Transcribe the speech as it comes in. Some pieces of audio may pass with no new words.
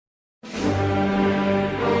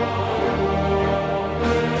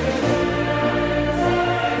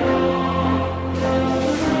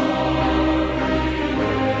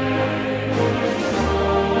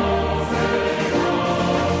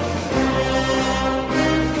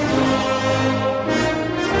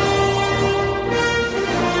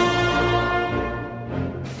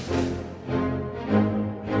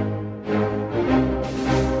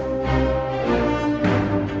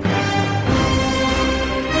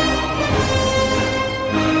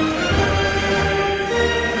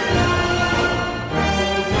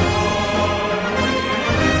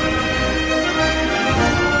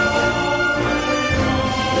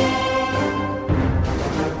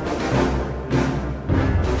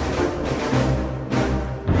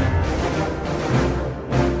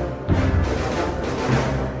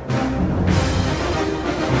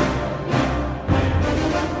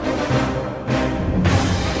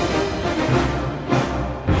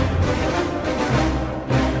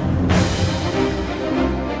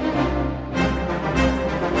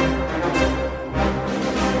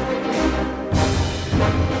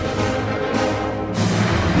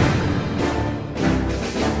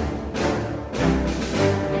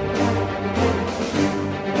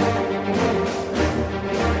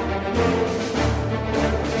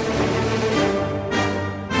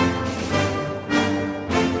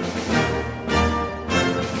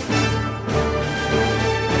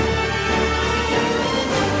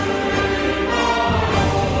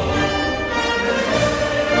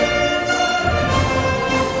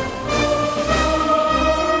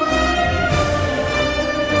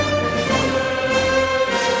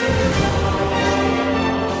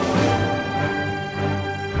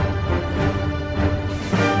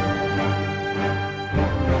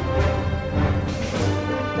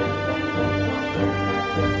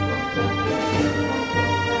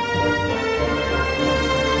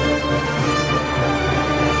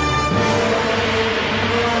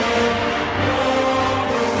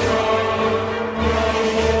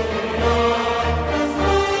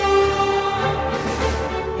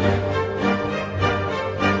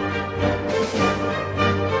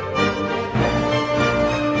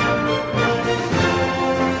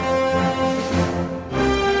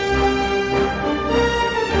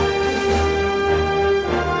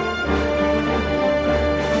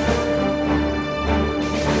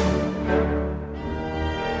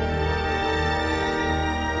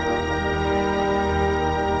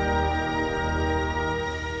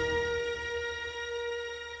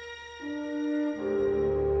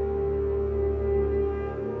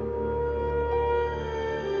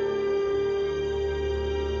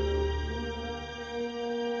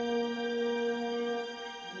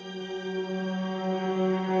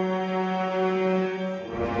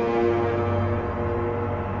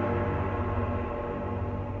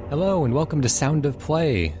Hello and welcome to Sound of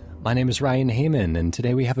Play. My name is Ryan Heyman, and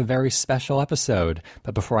today we have a very special episode.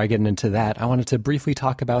 But before I get into that, I wanted to briefly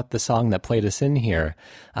talk about the song that played us in here.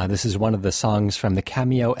 This is one of the songs from the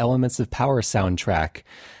Cameo Elements of Power soundtrack.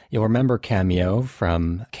 You'll remember Cameo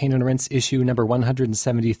from Cane and Rinse issue number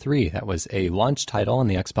 173. That was a launch title on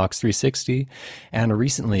the Xbox 360, and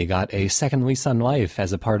recently got a second lease on life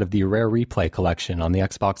as a part of the Rare Replay collection on the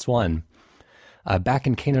Xbox One. Back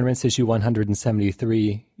in Cane and Rinse issue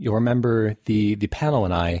 173, you'll remember the panel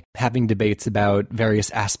and I having debates about various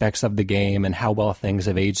aspects of the game and how well things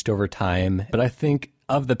have aged over time. But I think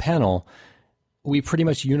of the panel, we pretty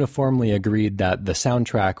much uniformly agreed that the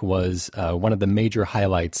soundtrack was one of the major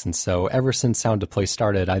highlights. And so ever since Sound of Play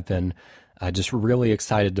started, I've been just really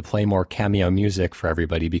excited to play more Cameo music for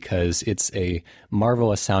everybody because it's a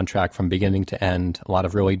marvelous soundtrack from beginning to end. A lot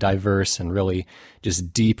of really diverse and really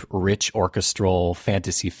just deep, rich orchestral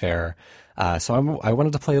fantasy fare. So I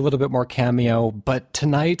wanted to play a little bit more Cameo, but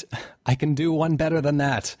tonight I can do one better than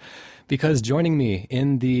that. Because joining me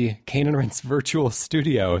in the Cane and Rinse virtual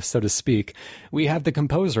studio, so to speak, we have the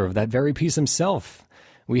composer of that very piece himself.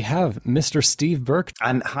 We have Mr. Steve Burke.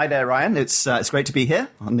 And hi there, Ryan. It's great to be here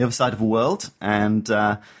on the other side of the world, and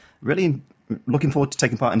really looking forward to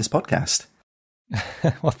taking part in this podcast.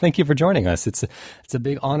 Well, thank you for joining us. It's a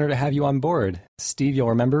big honor to have you on board. Steve, you'll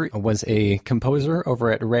remember, was a composer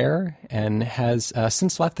over at Rare and has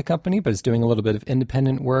since left the company, but is doing a little bit of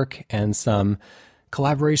independent work and some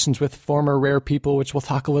collaborations with former Rare people, which we'll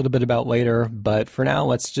talk a little bit about later. But for now,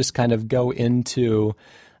 let's just kind of go into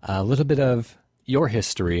a little bit of your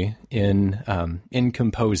history in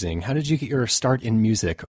composing. How did you get your start in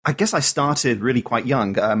music? I guess I started really quite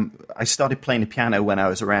young. I started playing the piano when I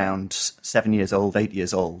was around 7 years old, 8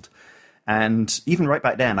 years old. And even right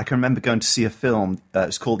back then, I can remember going to see a film. It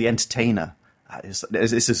was called The Entertainer. This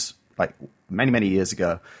is like many, many years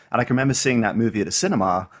ago. And I can remember seeing that movie at the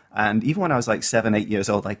cinema. And even when I was like 7, 8 years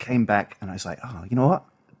old, I came back and I was like, oh, you know what?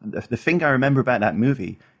 The thing I remember about that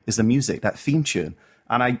movie is the music, that theme tune.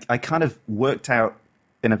 And I kind of worked out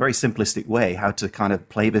in a very simplistic way how to kind of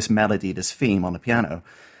play this melody, this theme on the piano.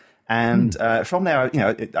 And from there,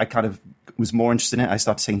 I kind of was more interested in it. I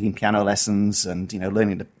started taking piano lessons and,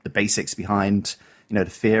 learning the basics behind, the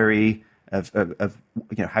theory of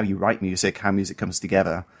how you write music, how music comes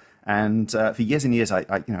together. And for years and years, I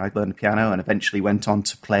learned the piano and eventually went on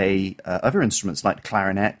to play other instruments like the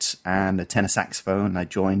clarinet and the tenor saxophone. And I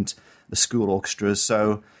joined the school orchestras.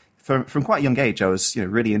 So from quite a young age, I was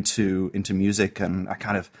really into music, and I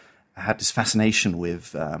had this fascination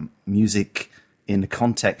with music in the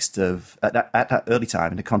context of at that early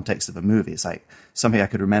time in the context of a movie. It's like something I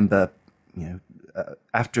could remember,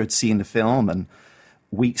 after I'd seen the film, and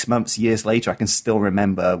weeks, months, years later, I can still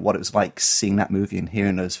remember what it was like seeing that movie and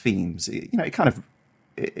hearing those themes.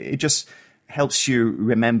 It just helps you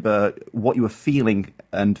remember what you were feeling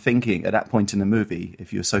and thinking at that point in the movie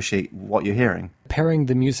if you associate what you're hearing. Pairing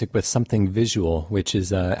the music with something visual, which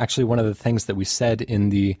is actually one of the things that we said in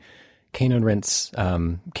the Cane and Rinse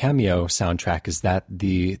Cameo soundtrack, is that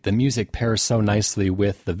the music pairs so nicely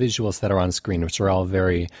with the visuals that are on screen, which are all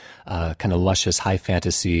very kind of luscious, high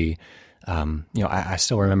fantasy. I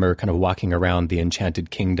still remember kind of walking around the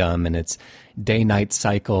Enchanted Kingdom and its day-night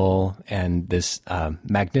cycle and this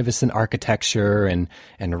magnificent architecture and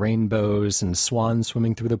rainbows and swans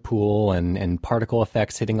swimming through the pool and particle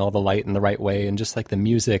effects hitting all the light in the right way. And just like the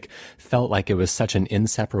music felt like it was such an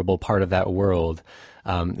inseparable part of that world.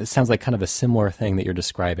 It sounds like kind of a similar thing that you're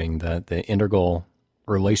describing, the integral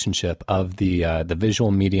relationship of the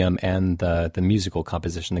visual medium and the musical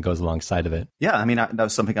composition that goes alongside of it. Yeah, I mean, that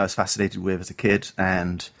was something I was fascinated with as a kid,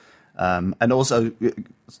 and also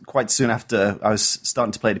quite soon after I was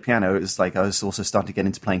starting to play the piano, it was like I was also starting to get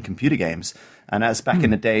into playing computer games, and that was back in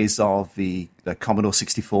the days of the Commodore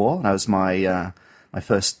 64. That was my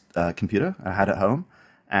first computer I had at home.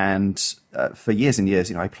 And for years and years,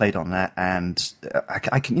 I played on that, and I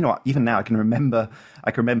can, even now I can remember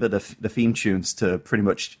the theme tunes to pretty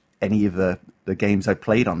much any of the games I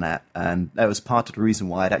played on that, and that was part of the reason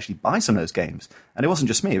why I'd actually buy some of those games. And it wasn't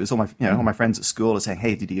just me; it was all my all my friends at school were saying,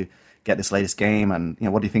 "Hey, did you get this latest game? And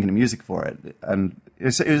what do you think of the music for it?" And it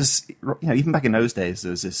was even back in those days,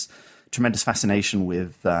 there was this tremendous fascination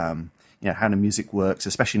with how the music works,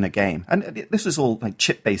 especially in a game. And this was all like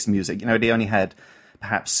chip-based music. They only had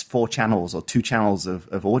perhaps 4 channels or 2 channels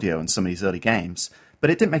of audio in some of these early games, but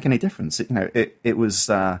it didn't make any difference. It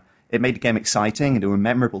made the game exciting, and there were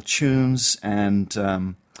memorable tunes,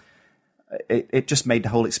 and it just made the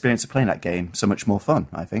whole experience of playing that game so much more fun,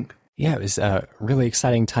 I think. Yeah, it was a really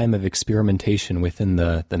exciting time of experimentation within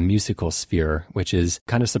the musical sphere, which is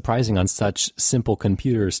kind of surprising on such simple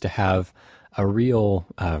computers to have a real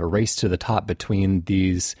race to the top between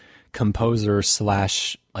these composers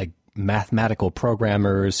slash like mathematical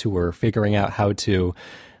programmers who were figuring out how to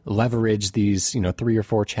leverage these, 3 or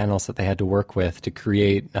 4 channels that they had to work with to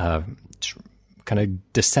create kind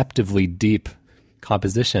of deceptively deep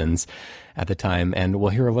compositions at the time. And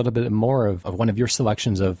we'll hear a little bit more of one of your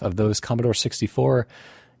selections of those Commodore 64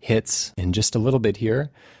 hits in just a little bit here.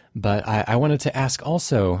 But I wanted to ask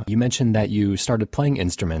also, you mentioned that you started playing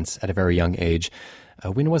instruments at a very young age.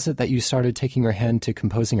 When was it that you started taking your hand to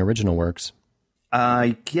composing original works?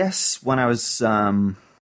 I guess when I was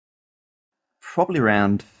probably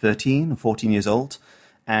around 13 or 14 years old.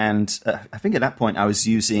 And I think at that point I was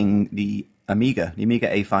using the Amiga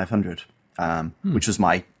A500, which was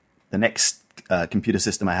the next computer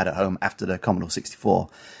system I had at home after the Commodore 64.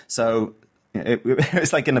 So it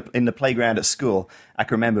was like in the playground at school. I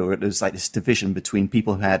can remember it was like this division between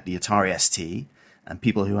people who had the Atari ST and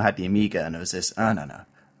people who had the Amiga. And it was this, oh, no.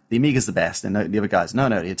 The Amiga's the best, and the other guys, no,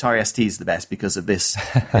 the Atari ST is the best because of this.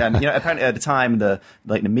 And apparently at the time, the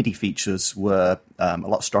MIDI features were a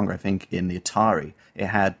lot stronger. I think in the Atari, it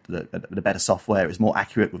had the better software. It was more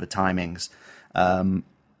accurate with the timings.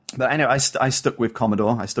 But anyway, I stuck with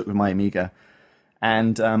Commodore. I stuck with my Amiga,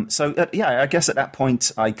 and I guess at that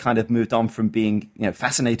point, I kind of moved on from being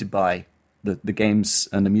fascinated by the games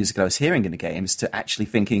and the music I was hearing in the games to actually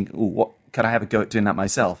thinking, what could I have a go at doing that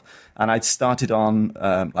myself? And I'd started on,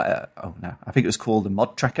 I think it was called a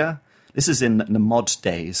mod tracker. This is in the mod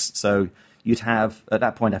days. So you'd have, at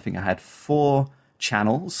that point, I think I had 4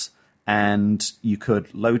 channels, and you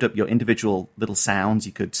could load up your individual little sounds.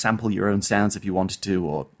 You could sample your own sounds if you wanted to,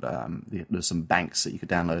 or there's some banks that you could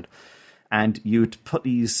download. And you'd put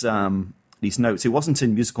these notes. It wasn't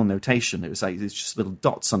in musical notation. It was like it's just little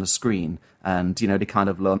dots on a screen, and they kind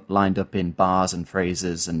of lined up in bars and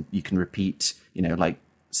phrases, and you can repeat, like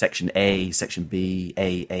section A, section B,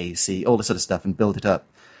 A, C, all this sort of stuff, and build it up.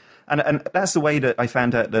 And that's the way that I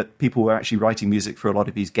found out that people were actually writing music for a lot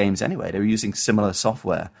of these games anyway. They were using similar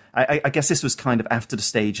software. I guess this was kind of after the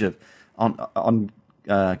stage of on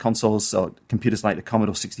consoles or computers like the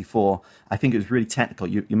Commodore 64. I think it was really technical.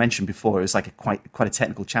 You mentioned before it was like quite a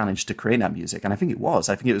technical challenge to create that music, and I think it was.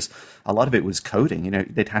 I think it was a lot of it was coding.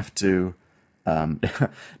 They'd have to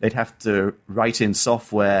write in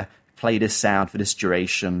software, play this sound for this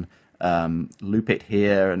duration, loop it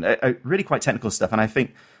here, and really quite technical stuff. And I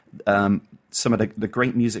think some of the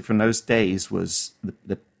great music from those days was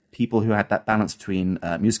the people who had that balance between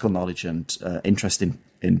musical knowledge and interest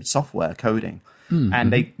in software coding. Mm-hmm.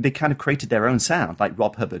 And they kind of created their own sound. Like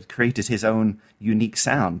Rob Hubbard created his own unique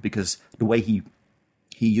sound because the way he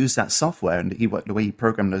used that software and the way he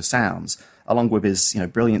programmed those sounds, along with his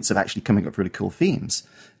brilliance of actually coming up with really cool themes.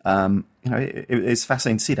 It's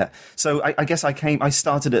fascinating to see that. So I guess I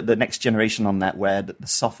started at the next generation on that, where the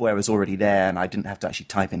software was already there and I didn't have to actually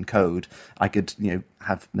type in code. I could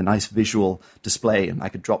have the nice visual display, and I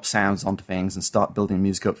could drop sounds onto things and start building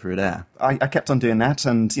music up through there. I kept on doing that,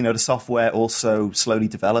 and the software also slowly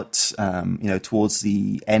developed. Towards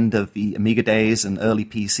the end of the Amiga days and early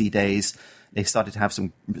PC days, they started to have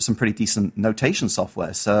some pretty decent notation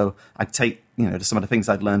software. So I'd take some of the things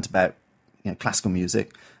I'd learned about classical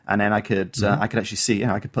music, and then I could actually see,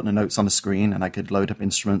 I could put the notes on the screen, and I could load up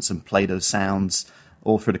instruments and play those sounds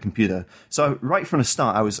all through the computer. So right from the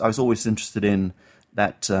start, I was always interested in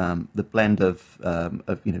that the blend of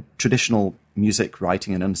traditional music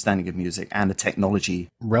writing and understanding of music and the technology.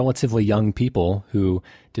 Relatively young people who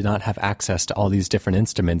did not have access to all these different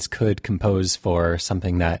instruments could compose for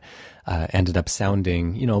something that ended up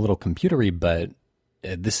sounding a little computery, but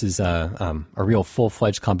this is a real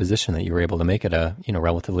full-fledged composition that you were able to make at a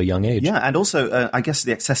relatively young age. Yeah, and also I guess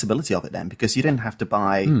the accessibility of it then, because you didn't have to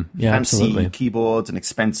buy fancy absolutely. keyboards and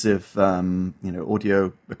expensive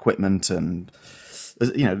audio equipment and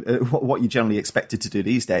what you generally expected to do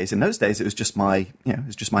these days. In those days, it was just my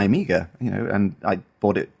Amiga, and I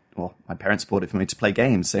bought it. Well, my parents bought it for me to play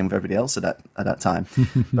games, same with everybody else at that time.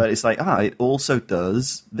 But it's like, it also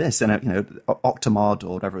does this, and Octomod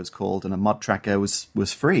or whatever it was called, and a mod tracker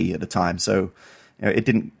was free at the time, so it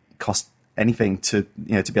didn't cost anything to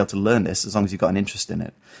be able to learn this as long as you got an interest in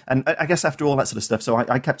it. And I guess after all that sort of stuff, so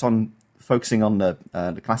I kept on focusing on the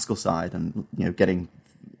classical side and getting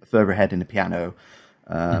further ahead in the piano.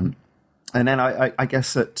 And then I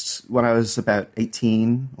guess that when I was about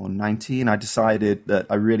 18 or 19, I decided that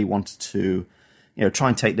I really wanted to, try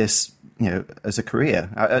and take this, as a career.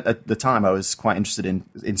 At the time, I was quite interested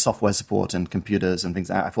in software support and computers and things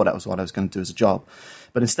like that. I thought that was what I was going to do as a job.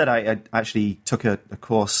 But instead, I actually took a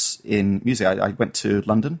course in music. I went to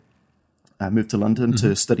London. I moved to London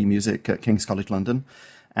to study music at King's College London,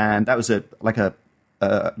 and that was the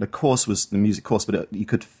course was the music course, but you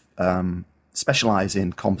could specialize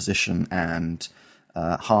in composition and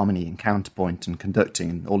harmony and counterpoint and conducting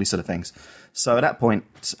and all these sort of things. So at that point,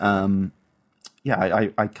 I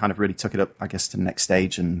kind of really took it up, I guess, to the next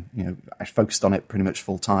stage, and I focused on it pretty much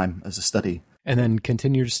full time as a study. And then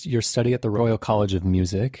continued your study at the Royal College of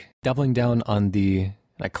Music, doubling down on the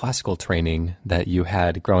classical training that you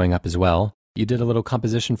had growing up as well. You did a little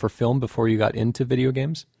composition for film before you got into video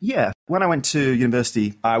games? Yeah. When I went to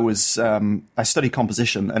university, I studied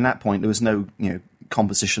composition. And at that point, there was no,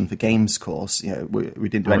 composition for games course. We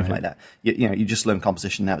didn't do anything like that. You just learn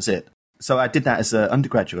composition, that was it. So I did that as an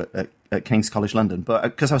undergraduate at King's College London. But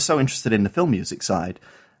because I was so interested in the film music side,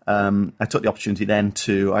 I took the opportunity then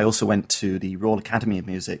I also went to the Royal Academy of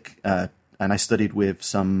Music, and I studied with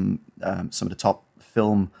some of the top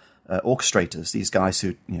film orchestrators, these guys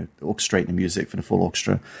who orchestrate the music for the full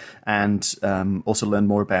orchestra, and also learn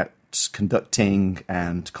more about conducting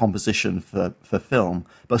and composition for film,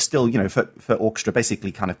 but still for orchestra,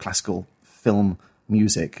 basically kind of classical film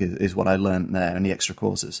music is what I learned there in the extra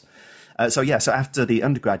courses. So after the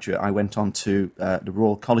undergraduate, I went on to the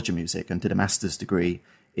Royal College of Music and did a master's degree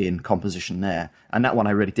in composition there, and that one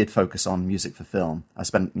I really did focus on music for film. I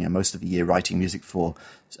spent most of the year writing music for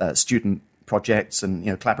student projects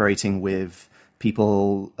and collaborating with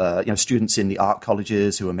people, students in the art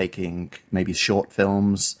colleges who are making maybe short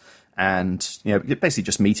films, and basically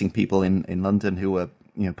just meeting people in London who were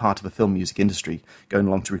part of the film music industry, going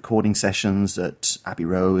along to recording sessions at Abbey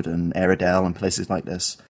Road and Airedale and places like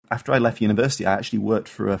this. After I left university, I actually worked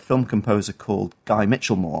for a film composer called Guy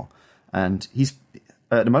Mitchell-Moore, and he's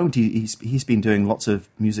at the moment he's been doing lots of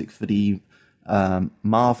music for the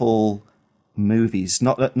Marvel movies,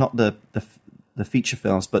 not the feature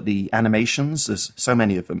films, but the animations. There's so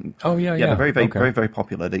many of them. Oh yeah. They're very, very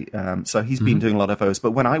popular. So he's been doing a lot of those.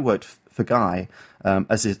 But when I worked for Guy, I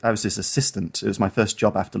was his assistant. It was my first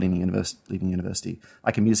job after leaving university,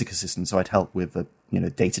 like a music assistant. So I'd help with the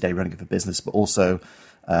day-to-day running of the business, but also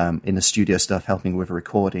in the studio stuff, helping with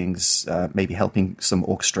recordings, maybe helping some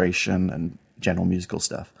orchestration and general musical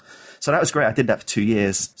stuff. So that was great. I did that for 2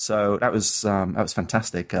 years. So that was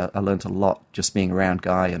fantastic. I learned a lot just being around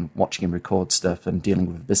Guy and watching him record stuff and dealing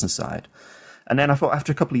with the business side. And then I thought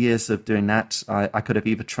after a couple of years of doing that, I could have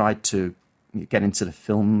either tried to get into the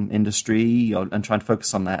film industry and try and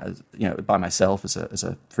focus on that, by myself as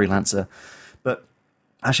a freelancer. But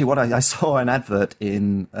actually, what I saw an advert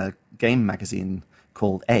in a game magazine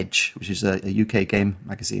called Edge, which is a UK game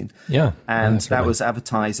magazine. Yeah. And that was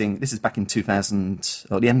advertising, this is back in 2000,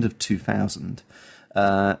 or the end of 2000,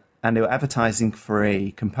 and they were advertising for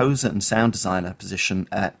a composer and sound designer position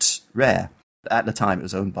at Rare. At the time, it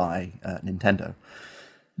was owned by Nintendo.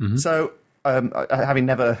 Mm-hmm. So, having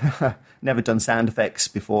never done sound effects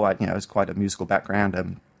before, I was quite a musical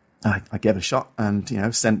background. I gave it a shot and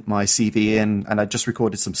sent my CV in, and I just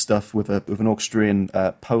recorded some stuff with an orchestra in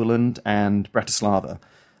Poland and Bratislava.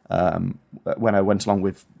 When I went along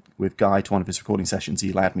with Guy to one of his recording sessions,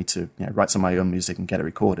 he allowed me to write some of my own music and get it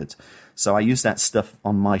recorded. So I used that stuff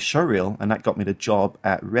on my showreel, and that got me the job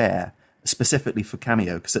at Rare, specifically for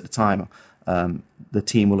Cameo, because at the time the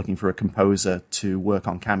team were looking for a composer to work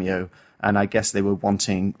on Cameo, and I guess they were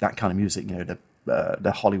wanting that kind of music,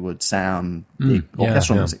 the Hollywood sound, the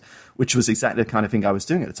orchestral music, which was exactly the kind of thing I was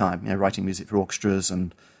doing at the time, writing music for orchestras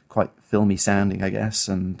and quite filmy sounding, I guess.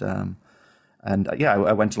 And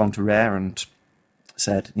I went along to Rare and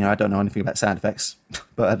said, I don't know anything about sound effects,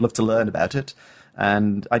 but I'd love to learn about it.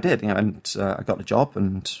 And I did, and I got the job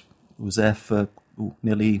and was there for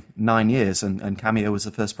nearly 9 years. And Cameo was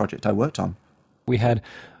the first project I worked on. We had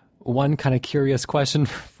one kind of curious question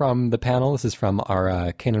from the panel. This is from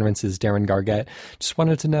our Cane and Rinse's Darren Gargett. Just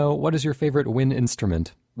wanted to know, what is your favorite wind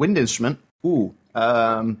instrument? Wind instrument?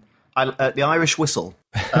 The Irish whistle.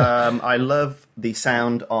 I love the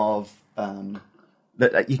sound of...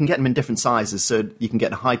 you can get them in different sizes, so you can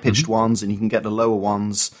get the high-pitched ones and you can get the lower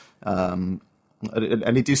ones. And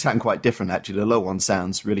they do sound quite different, actually. The low one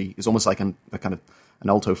sounds really... It's almost like a kind of an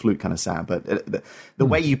alto flute kind of sound. But the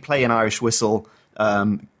way you play an Irish whistle...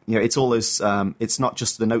 it's all those. It's not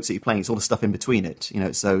just the notes that you're playing; it's all the stuff in between it.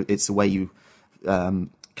 So it's the way you kind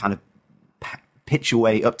of pitch your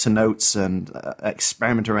way up to notes and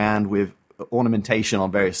experiment around with ornamentation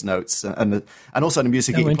on various notes, and also the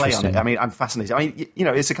music that you play on it. I mean, I'm fascinated. I mean,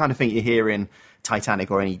 it's the kind of thing you hear in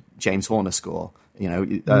Titanic or any James Horner score. He's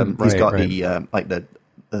got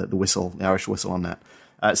the whistle, the Irish whistle on that.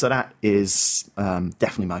 So that is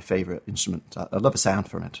definitely my favorite instrument. I love the sound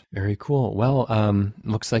from it. Very cool. Well,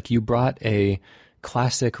 looks like you brought a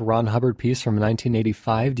classic Ron Hubbard piece from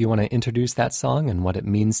 1985. Do you want to introduce that song and what it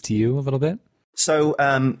means to you a little bit? So,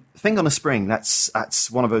 Thing on a Spring,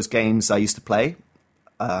 that's one of those games I used to play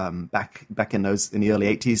back in the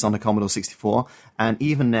early 80s on the Commodore 64. And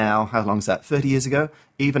even now, how long is that? 30 years ago?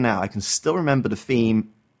 Even now, I can still remember the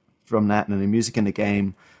theme from that and the music in the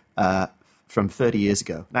game from 30 years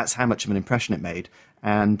ago. That's how much of an impression it made.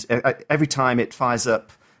 And every time it fires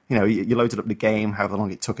up, you loaded up the game, however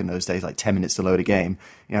long it took in those days, like 10 minutes to load a game.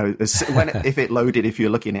 If it loaded, if you're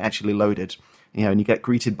lucky and it actually loaded, and you get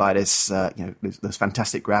greeted by this, those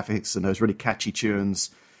fantastic graphics and those really catchy tunes.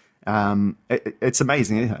 It's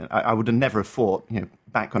amazing. I would have never have thought,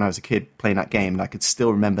 back when I was a kid playing that game, and I could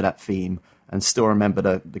still remember that theme and still remember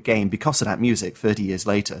the game because of that music 30 years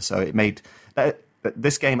later. So it made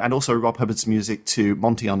this game, and also Rob Hubbard's music to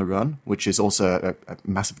Monty on the Run, which is also a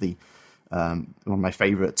massively one of my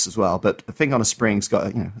favorites as well. But The Thing on a Spring's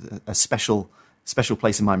got a special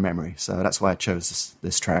place in my memory. So that's why I chose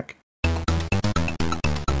this track.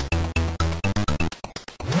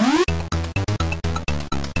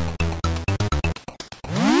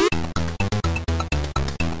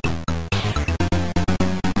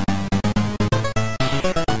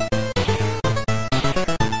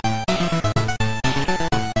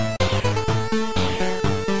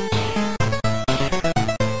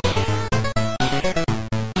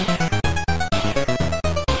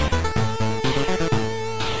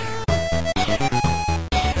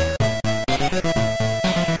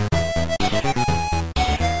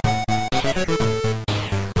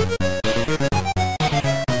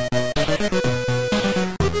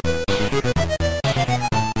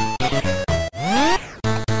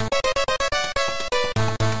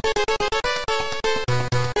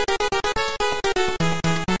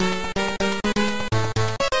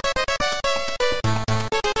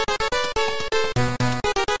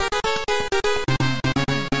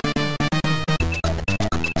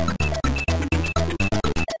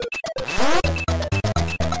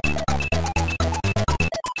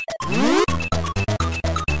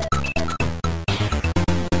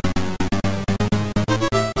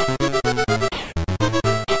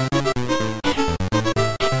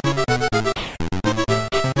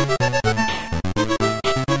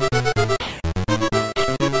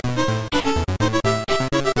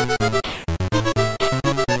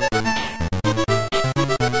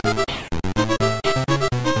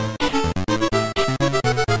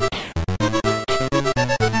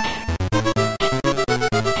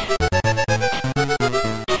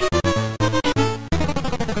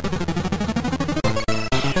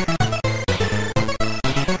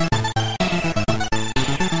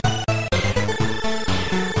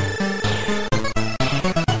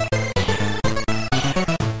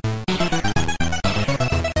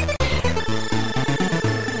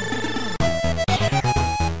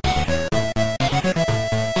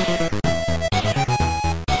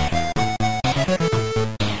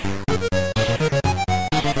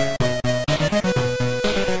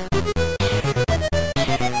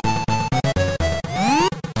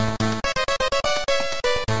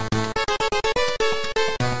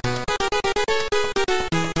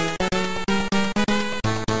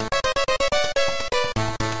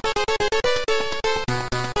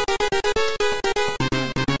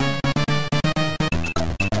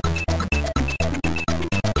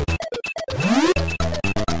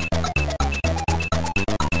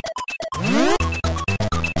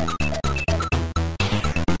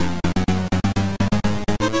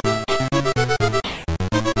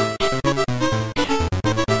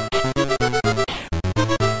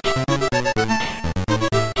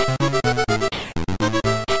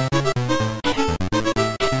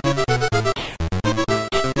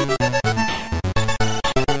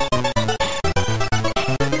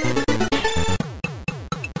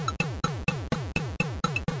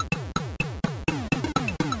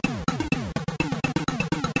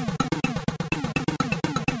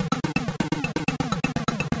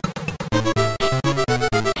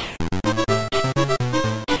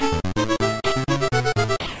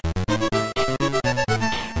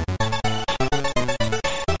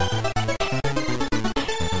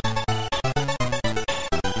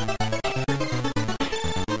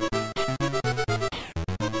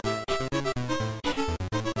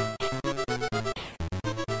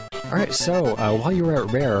 All right, so while you were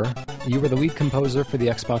at Rare, you were the lead composer for the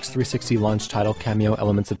Xbox 360 launch title Cameo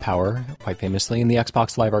Elements of Power, quite famously, in the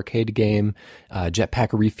Xbox Live Arcade game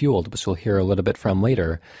Jetpack Refueled, which we'll hear a little bit from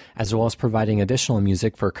later, as well as providing additional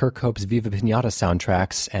music for Kirk Hope's Viva Pinata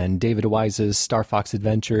soundtracks and David Wise's Star Fox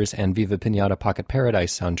Adventures and Viva Pinata Pocket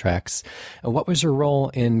Paradise soundtracks. What was your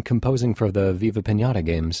role in composing for the Viva Pinata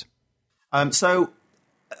games? So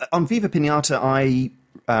on Viva Pinata, I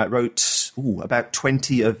wrote about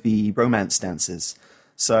 20 of the romance dances.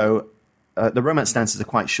 So the romance dances are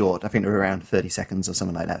quite short. I think they're around 30 seconds or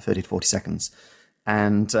something like that, 30 to 40 seconds.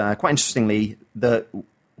 And quite interestingly,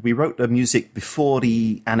 we wrote the music before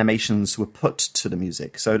the animations were put to the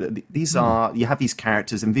music. So these are, you have these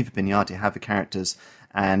characters, in Viva Pinata you have the characters,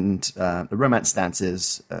 and the romance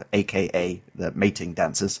dances, a.k.a. the mating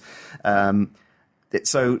dances.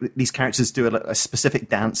 So these characters do a specific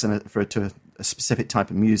dance and to a specific type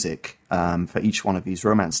of music for each one of these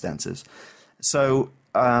romance dances. So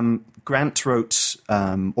Grant wrote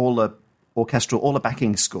all the orchestral, all the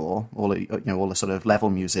backing score, all the sort of level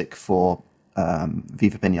music for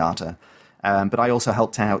Viva Pinata. But I also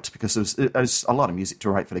helped out because there was a lot of music to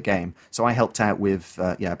write for the game. So I helped out with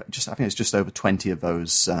I think it's just over 20 of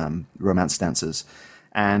those romance dances,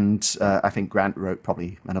 and I think Grant wrote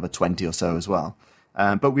probably another 20 or so as well.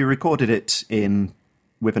 But we recorded it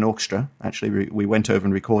with an orchestra. Actually, we went over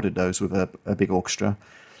and recorded those with a big orchestra.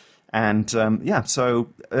 And so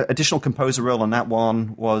additional composer role on that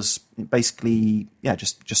one was basically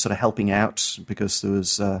just sort of helping out because there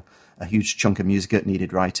was a huge chunk of music that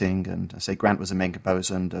needed writing. And I say Grant was the main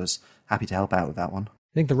composer, and I was happy to help out with that one.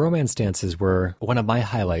 I think the romance dances were one of my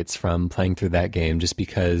highlights from playing through that game, just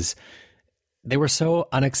because they were so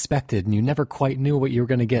unexpected and you never quite knew what you were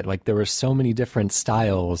going to get. Like, there were so many different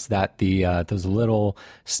styles that those little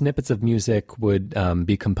snippets of music would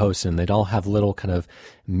be composed in. They'd all have little kind of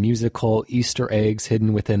musical Easter eggs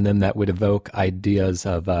hidden within them that would evoke ideas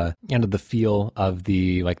of the feel of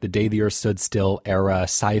the Day the Earth Stood Still era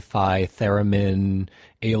sci-fi theremin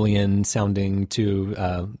alien sounding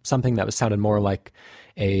to something that sounded more like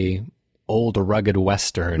a old rugged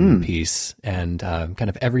Western piece, and kind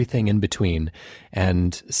of everything in between.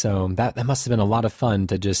 And so that must have been a lot of fun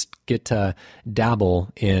to just get to dabble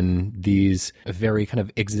in these very kind of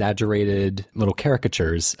exaggerated little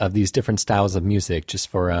caricatures of these different styles of music, just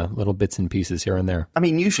for little bits and pieces here and there. I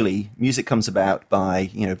mean, usually music comes about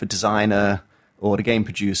by, the designer or the game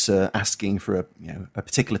producer asking for a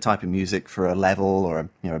particular type of music for a level or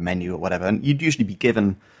a menu or whatever, and you'd usually be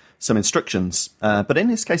given some instructions. But in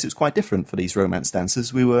this case, it was quite different for these romance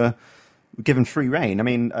dances. We were given free rein. I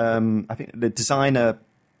mean, I think the designer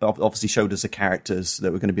obviously showed us the characters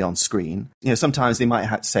that were going to be on screen. Sometimes they might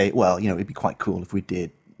have to say, well, it'd be quite cool if we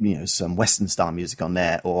did, some Western style music on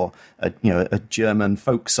there, or a German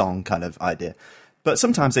folk song kind of idea. But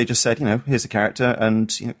sometimes they just said, here's a character,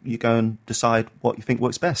 and you go and decide what you think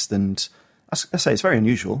works best. And I say it's very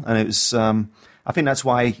unusual, and it was. I think that's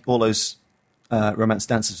why all those romance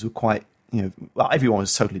dances were quite, everyone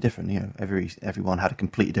was totally different. Everyone had a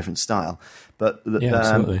completely different style, but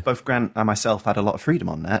both Grant and myself had a lot of freedom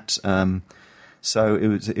on that. So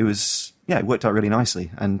it worked out really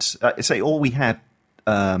nicely. And I say all we had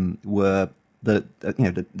were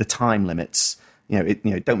the time limits.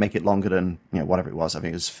 Don't make it longer than whatever it was. I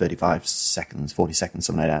think it was 35 seconds, 40 seconds,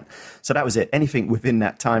 something like that. So that was it. Anything within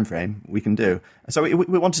that time frame we can do. So we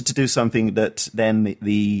wanted to do something that then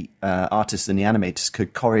the artists and the animators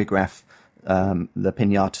could choreograph the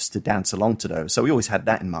pinatas to dance along to those. So we always had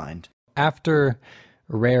that in mind. After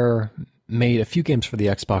Rare made a few games for the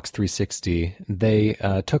Xbox 360, they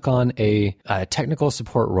took on a technical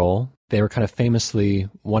support role. They were kind of famously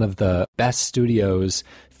one of the best studios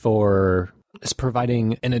for is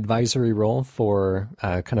providing an advisory role for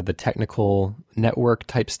kind of the technical network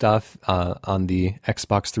type stuff on the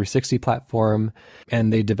Xbox 360 platform.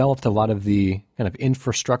 And they developed a lot of the kind of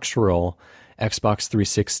infrastructural Xbox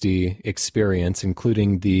 360 experience,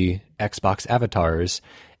 including the Xbox avatars.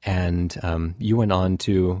 And you went on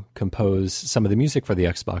to compose some of the music for the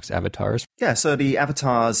Xbox avatars. Yeah, so the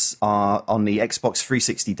avatars are on the Xbox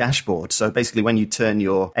 360 dashboard. So basically when you turn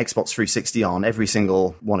your Xbox 360 on, every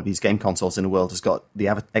single one of these game consoles in the world has got the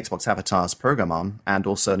Xbox avatars program on, and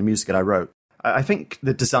also the music that I wrote. I think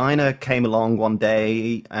the designer came along one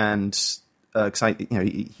day and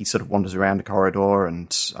he sort of wanders around the corridor,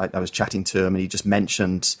 and I was chatting to him, and he just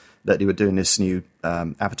mentioned that they were doing this new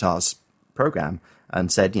avatars program, and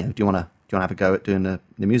said, do you want to have a go at doing the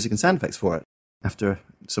music and sound effects for it? After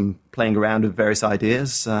some playing around with various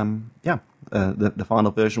ideas, the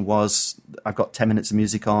final version was I've got 10 minutes of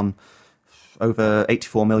music on over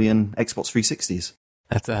 84 million Xbox 360s.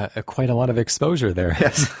 That's quite a lot of exposure there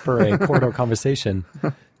for a corridor conversation.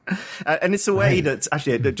 And it's a way that's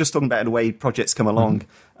actually, just talking about the way projects come along.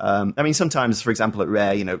 I mean, sometimes, for example, at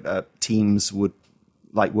Rare, teams would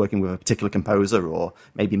like working with a particular composer, or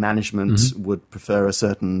maybe management would prefer a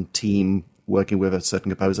certain team working with a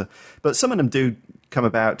certain composer. But some of them do come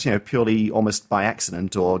about, purely almost by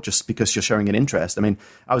accident, or just because you're showing an interest. I mean,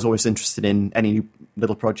 I was always interested in any new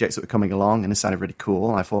little projects that were coming along, and it sounded really cool.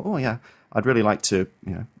 And I thought, oh yeah, I'd really like to,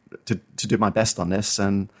 to do my best on this.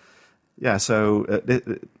 And yeah, so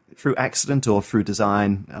through accident or through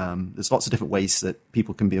design, there's lots of different ways that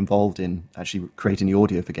people can be involved in actually creating the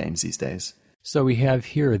audio for games these days. So we have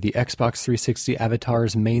here the Xbox 360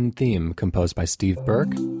 Avatar's main theme, composed by Steve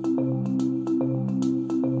Burke.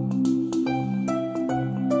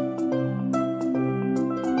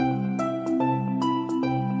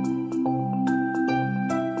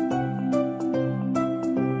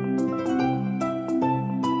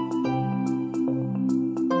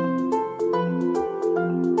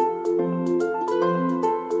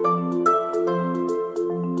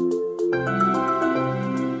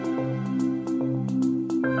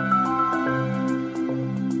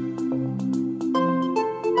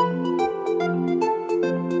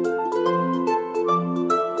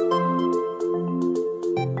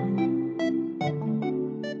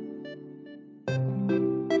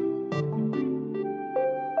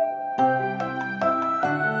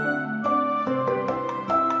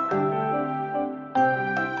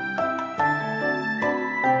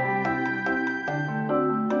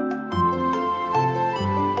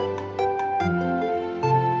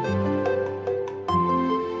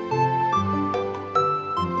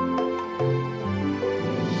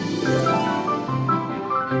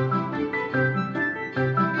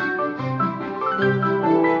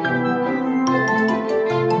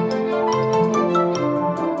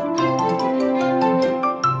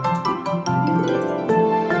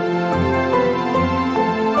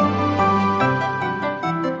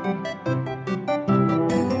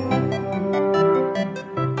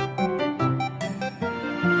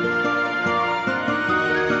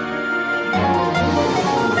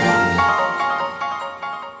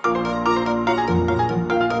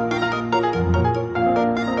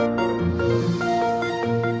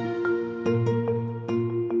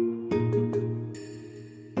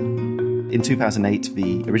 In 2008,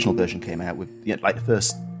 the original version came out with like the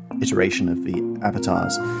first iteration of the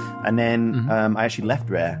avatars, and then I actually left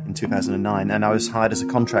Rare in 2009, and I was hired as a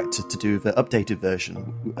contractor to do the updated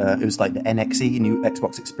version. It was like the NXE, New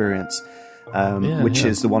Xbox Experience, which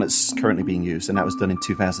is the one that's currently being used, and that was done in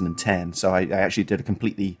 2010. So I actually did a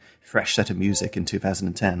completely fresh set of music in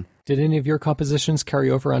 2010. Did any of your compositions carry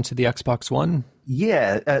over onto the Xbox One?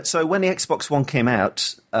 Yeah, so when the Xbox One came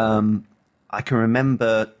out, I can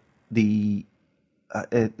remember the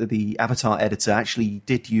Avatar editor actually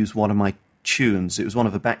did use one of my tunes. It was one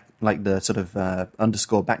of the sort of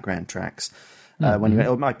underscore background tracks.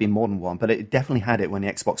 It might be more than one, but it definitely had it when the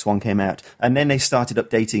Xbox One came out. And then they started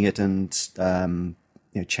updating it and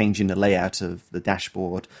changing the layout of the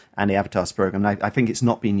dashboard and the avatars program. I think it's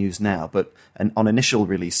not being used now, but on initial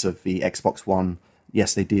release of the Xbox One,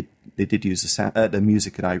 yes, they did use the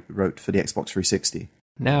music that I wrote for the Xbox 360.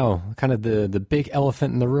 Now, kind of the big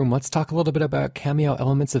elephant in the room, let's talk a little bit about Cameo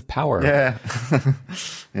Elements of Power. Yeah.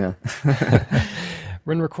 Yeah.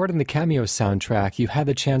 When recording the Cameo soundtrack, you had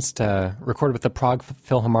the chance to record with the Prague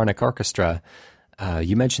Philharmonic Orchestra.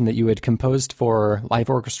 You mentioned that you had composed for live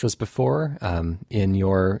orchestras before in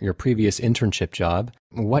your previous internship job.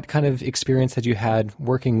 What kind of experience had you had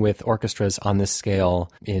working with orchestras on this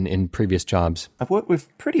scale in previous jobs? I've worked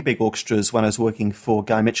with pretty big orchestras when I was working for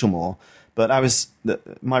Guy Mitchell, but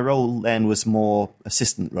my role then was more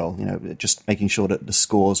assistant role, just making sure that the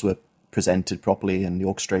scores were presented properly and the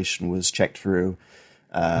orchestration was checked through,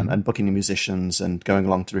 and booking the musicians and going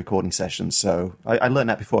along to recording sessions. So I learned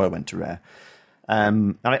that before I went to Rare.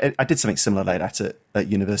 I did something similar like that at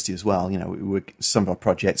university as well. Some of our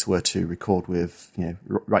projects were to record with,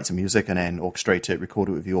 write some music and then orchestrate it, record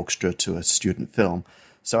it with the orchestra to a student film.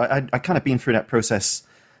 So I kind of been through that process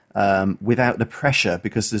without the pressure,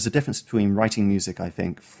 because there's a difference between writing music, I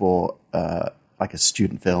think, for like a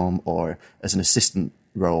student film or as an assistant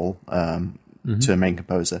role to a main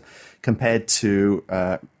composer, compared to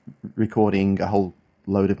recording a whole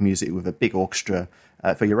load of music with a big orchestra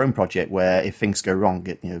for your own project, where if things go wrong,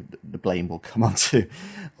 the blame will come onto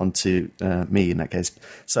me in that case.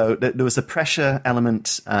 So there was a pressure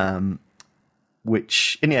element,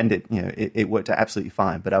 which in the end it worked out absolutely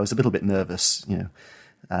fine. But I was a little bit nervous,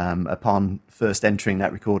 upon first entering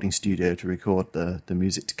that recording studio to record the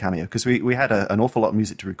music to Cameo, because we had an awful lot of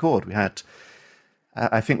music to record. We had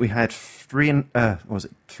I think we had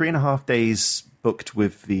 3.5 days booked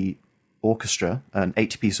with the orchestra, an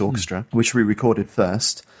 80-piece orchestra, which we recorded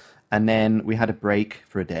first, and then we had a break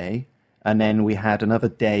for a day, and then we had another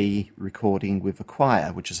day recording with a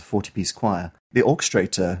choir, which is a 40-piece choir. The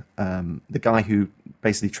orchestrator, the guy who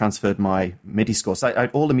basically transferred my MIDI scores,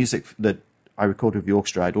 all the music that I recorded with the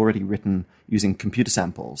orchestra, I'd already written using computer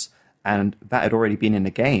samples, and that had already been in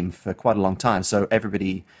the game for quite a long time. So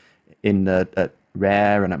everybody at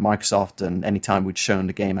Rare and at Microsoft, and any time we'd shown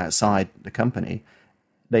the game outside the company,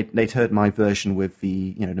 they'd heard my version with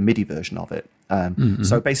the MIDI version of it.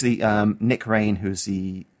 So basically, Nick Rain, who's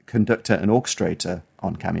the conductor and orchestrator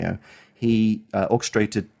on Cameo, he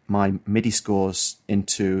orchestrated my MIDI scores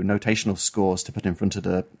into notational scores to put in front of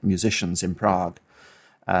the musicians in Prague.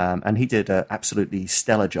 And he did an absolutely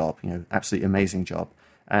stellar job, absolutely amazing job.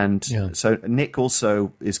 And so Nick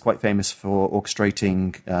also is quite famous for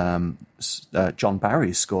orchestrating John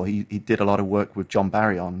Barry's score. He did a lot of work with John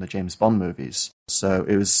Barry on the James Bond movies. So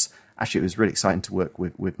it was really exciting to work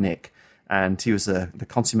with Nick. And he was the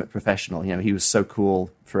consummate professional. He was so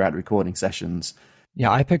cool throughout recording sessions. Yeah,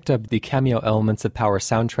 I picked up the Cameo Elements of Power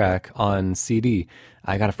soundtrack on CD.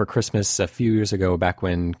 I got it for Christmas a few years ago, back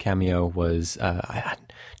when Cameo was, I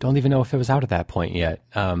don't even know if it was out at that point yet.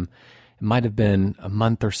 It might have been a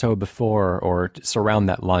month or so before, or just around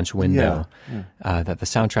that launch window, that the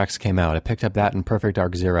soundtracks came out. I picked up that and Perfect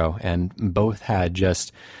Dark Zero, and both had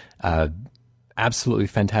just absolutely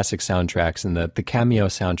fantastic soundtracks. And the Cameo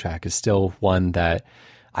soundtrack is still one that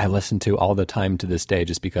I listen to all the time to this day,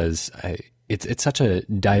 just because it's such a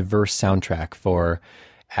diverse soundtrack for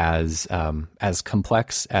as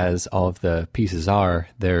complex as all of the pieces are.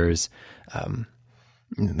 There's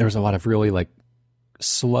a lot of really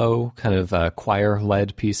slow kind of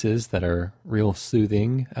choir-led pieces that are real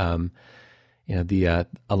soothing. The A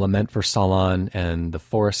Lament for Solon and the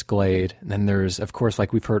Forest Glade. And then there's, of course,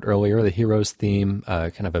 like we've heard earlier, the Heroes theme,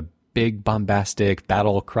 kind of a big bombastic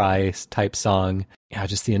battle cry type song. Yeah,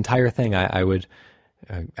 just the entire thing.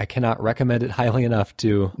 I cannot recommend it highly enough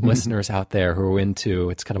to listeners out there who are into.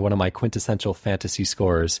 It's kind of one of my quintessential fantasy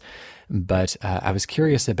scores. But I was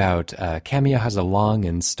curious about Cameo has a long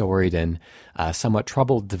and storied and somewhat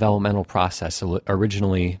troubled developmental process,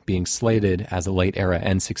 originally being slated as a late-era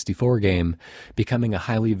N64 game, becoming a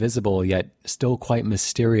highly visible yet still quite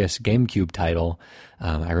mysterious GameCube title.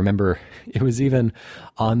 I remember it was even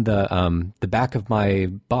on the back of my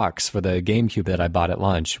box for the GameCube that I bought at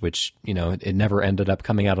launch, which, it never ended up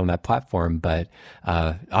coming out on that platform, but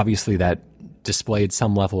obviously that displayed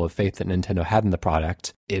some level of faith that Nintendo had in the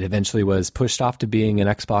product. It eventually was pushed off to being an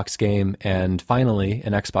Xbox game, and finally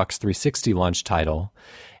an Xbox 360 launch title.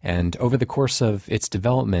 And over the course of its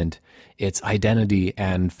development, its identity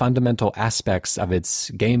and fundamental aspects of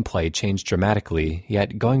its gameplay changed dramatically.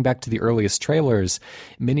 Yet, going back to the earliest trailers,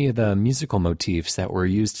 many of the musical motifs that were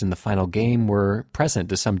used in the final game were present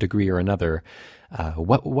to some degree or another.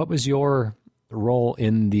 What was your role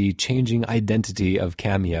in the changing identity of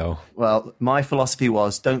Cameo? Well, my philosophy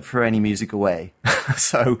was don't throw any music away.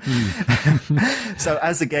 So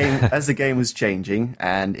as the game was changing,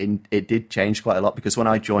 and it did change quite a lot, because when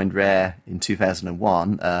I joined Rare in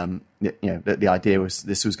 2001, the idea was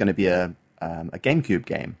this was going to be a GameCube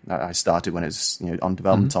game. I started when it was on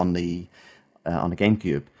development on the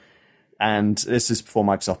GameCube, and this is before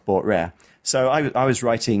Microsoft bought Rare. So I was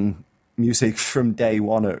writing music from day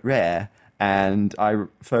one at Rare. And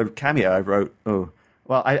for Cameo, I wrote,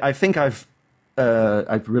 I think I've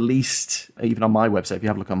released, even on my website, if you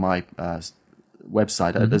have a look on my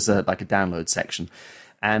website, there's a download section.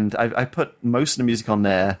 And I put most of the music on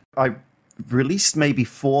there. I released maybe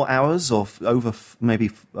 4 hours or over maybe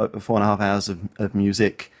 4.5 hours of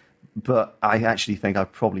music, but I actually think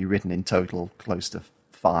I've probably written in total close to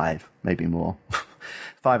 5, maybe more,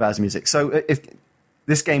 5 hours of music. So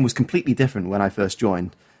this game was completely different when I first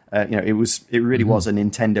joined. It really was a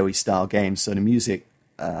Nintendo-y style game. So the music,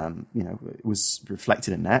 it was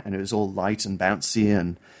reflected in that, and it was all light and bouncy,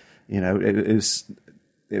 and it was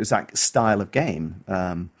that style of game.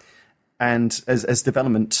 And as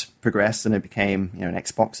development progressed, and it became an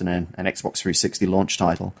Xbox and an Xbox 360 launch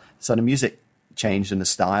title, so the music changed in the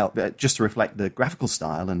style, just to reflect the graphical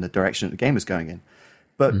style and the direction that the game was going in.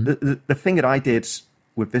 But the thing that I did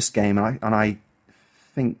with this game, and I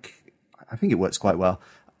think it works quite well.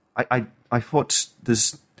 I thought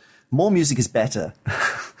there's more music is better,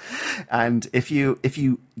 and if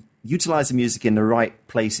you utilize the music in the right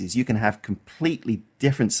places, you can have completely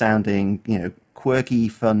different sounding, quirky,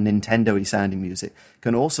 fun, Nintendo-y sounding music.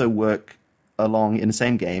 Can also work along in the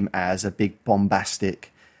same game as a big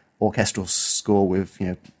bombastic orchestral score with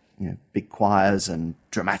big choirs and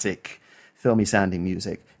dramatic, filmy sounding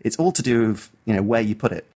music. It's all to do with where you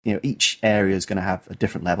put it. Each area is going to have a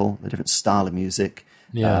different level, a different style of music.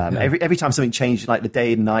 Every time something changes, like the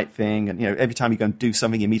day and night thing, and every time you go and do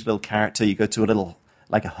something, you meet a little character. You go to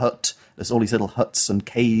a hut. There's all these little huts and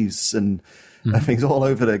caves and things all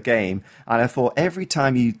over the game. And I thought every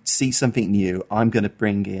time you see something new, I'm going to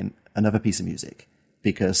bring in another piece of music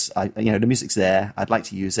because the music's there. I'd like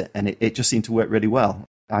to use it, and it just seemed to work really well.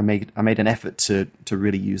 I made an effort to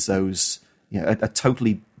really use those a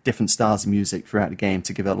totally different styles of music throughout the game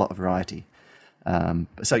to give it a lot of variety.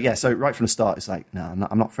 So right from the start, it's like, no,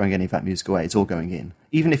 I'm not throwing any of that music away. It's all going in.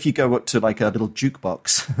 Even if you go up to like a little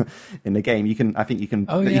jukebox in the game, you can press a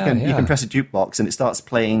jukebox and it starts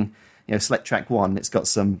playing, select track 1. It's got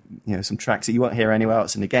some tracks that you won't hear anywhere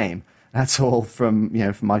else in the game. That's all from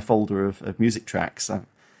my folder of music tracks. How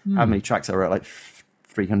many tracks I wrote? Like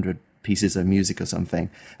 300 pieces of music or something.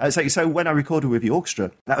 So when I recorded with the orchestra,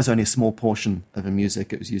 that was only a small portion of the music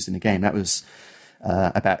that was used in the game. That was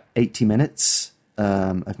about 80 minutes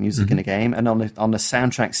of music in a game, and on the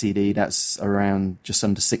soundtrack CD, that's around just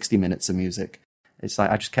under 60 minutes of music. It's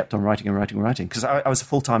like I just kept on writing because I was a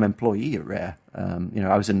full-time employee at Rare.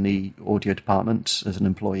 I was in the audio department as an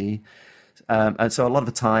employee, and so a lot of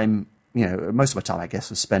the time, most of my time, I guess,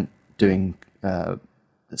 was spent doing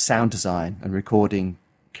sound design and recording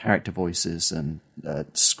character voices and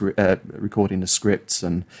recording the scripts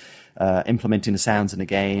and implementing the sounds in the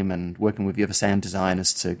game and working with the other sound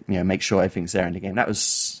designers to make sure everything's there in the game. That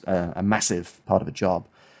was a massive part of the job.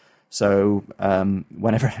 So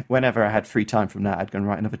whenever I had free time from that, I'd go and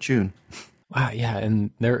write another tune. Wow, yeah,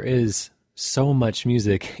 and there is so much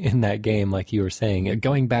music in that game, like you were saying.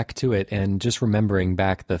 Going back to it and just remembering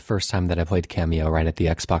back the first time that I played Cameo right at the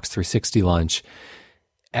Xbox 360 launch,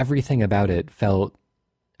 everything about it felt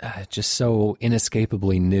just so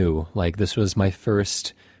inescapably new. Like, this was my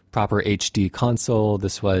first proper HD console.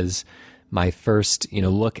 This was my first,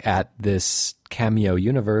 look at this Cameo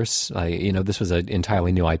universe. This was an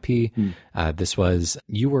entirely new IP.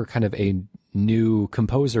 You were kind of a new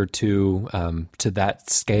composer to that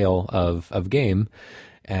scale of game.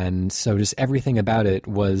 And so just everything about it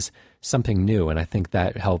was something new. And I think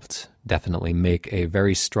that helped definitely make a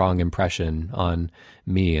very strong impression on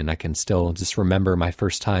me. And I can still just remember my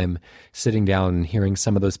first time sitting down and hearing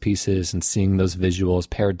some of those pieces and seeing those visuals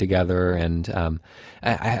paired together. And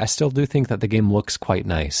I still do think that the game looks quite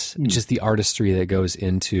nice. Just the artistry that goes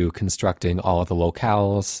into constructing all of the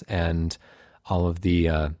locales and all of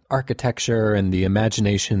the architecture and the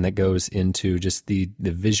imagination that goes into just the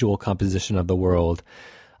visual composition of the world,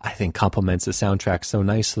 I think complements the soundtrack so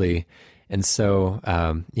nicely. And so,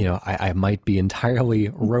 I might be entirely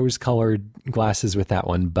rose-colored glasses with that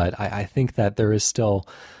one, but I think that there is still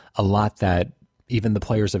a lot that even the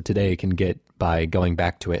players of today can get by going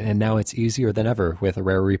back to it. And now it's easier than ever with a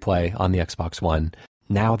Rare Replay on the Xbox One.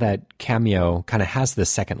 Now that Cameo kind of has this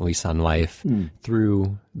second lease on life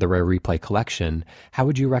through the Rare Replay collection, how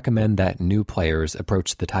would you recommend that new players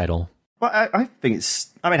approach the title? Well, I think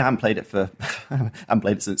I haven't played it I haven't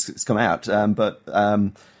played it since it's come out,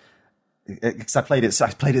 because I played it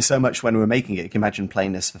so much when we were making it. You can imagine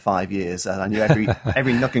playing this for 5 years. I knew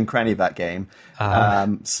every nook and cranny of that game.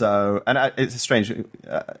 It's strange.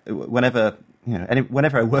 Whenever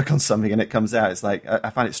I work on something and it comes out, it's like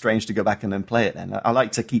I find it strange to go back and then play it. And I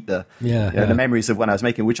like to keep the memories of when I was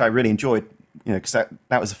making, which I really enjoyed. Because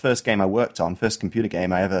that was the first game I worked on, first computer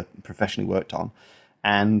game I ever professionally worked on.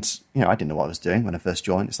 And I didn't know what I was doing when I first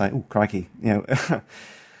joined. It's like, oh crikey,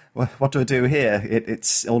 what do I do here?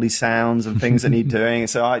 It's all these sounds and things that need doing.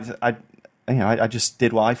 So I just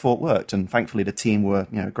did what I thought worked, and thankfully the team were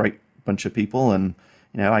a great bunch of people. And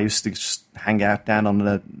I used to just hang out down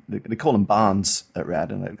on they call them barns at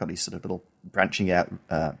Rad, and they've got these sort of little branching out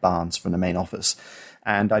barns from the main office.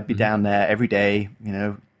 And I'd be down there every day,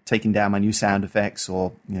 taking down my new sound effects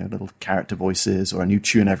or little character voices or a new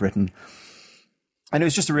tune I've written. And it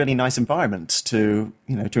was just a really nice environment to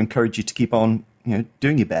encourage you to keep on,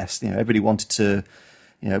 doing your best. Everybody wanted to,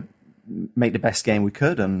 make the best game we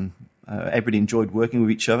could, and everybody enjoyed working with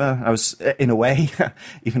each other. I was, in a way,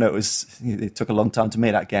 even though it took a long time to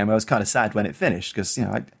make that game, I was kind of sad when it finished because,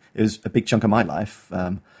 it was a big chunk of my life,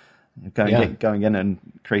 going in and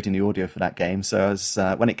creating the audio for that game. So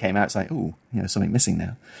when it came out, it's like, ooh, something missing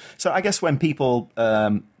now. So I guess when people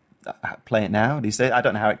play it now these days, I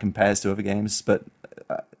don't know how it compares to other games, but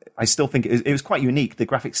I still think it was quite unique. The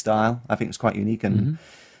graphic style, I think, was quite unique, and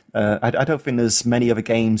I don't think there's many other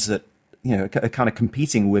games that are kind of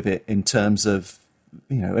competing with it in terms of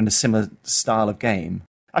in a similar style of game.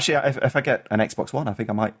 Actually, if I get an Xbox One, I think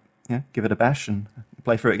I might give it a bash and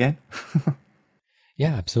play through it again.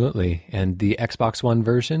 Yeah, absolutely. And the Xbox One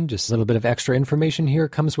version, just a little bit of extra information here,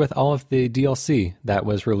 comes with all of the DLC that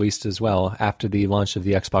was released as well after the launch of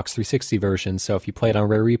the Xbox 360 version. So if you play it on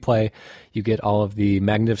Rare Replay, you get all of the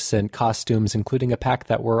magnificent costumes, including a pack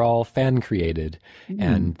that were all fan-created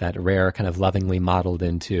and that Rare kind of lovingly modeled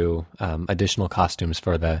into additional costumes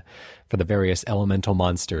for the various elemental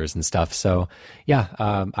monsters and stuff. So yeah,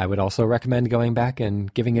 I would also recommend going back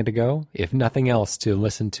and giving it a go, if nothing else, to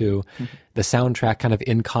listen to the soundtrack kind of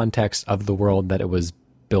in context of the world that it was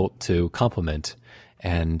built to complement,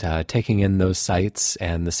 and taking in those sights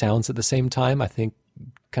and the sounds at the same time, I think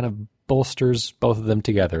kind of bolsters both of them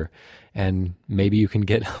together. And maybe you can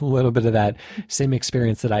get a little bit of that same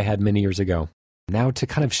experience that I had many years ago. Now to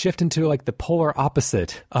kind of shift into like the polar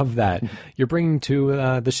opposite of that, you're bringing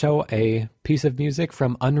to the show a piece of music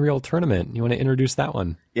from Unreal Tournament. You want to introduce that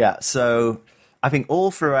one? Yeah, so I think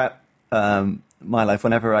all throughout my life,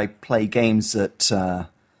 whenever I play games that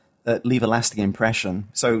leave a lasting impression,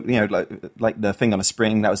 so, like the Thing on a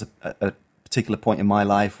Spring, that was a particular point in my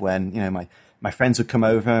life when, my friends would come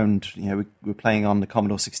over and, we were playing on the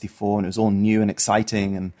Commodore 64 and it was all new and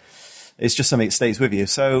exciting, and it's just something that stays with you.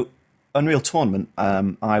 So Unreal Tournament,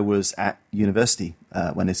 I was at university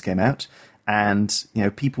when this came out, and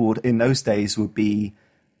people would, in those days, would be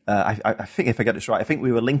I think, if I get this right, I think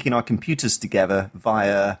we were linking our computers together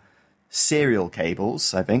via serial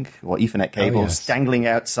cables, I think, or Ethernet cables, dangling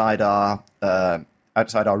outside our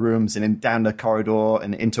rooms and down the corridor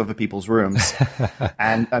and into other people's rooms,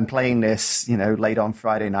 and playing this, late on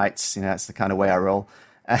Friday nights. That's the kind of way I roll,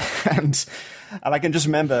 and I can just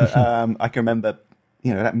remember,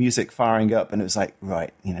 that music firing up, and it was like,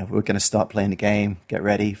 right, we're going to start playing the game, get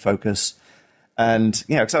ready, focus. And,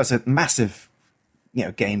 because I was a massive,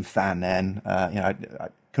 game fan then, I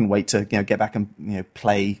couldn't wait to, get back and,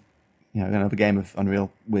 play, another game of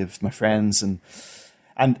Unreal with my friends.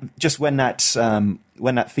 And just when that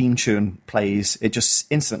theme tune plays, it just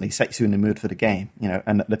instantly sets you in the mood for the game,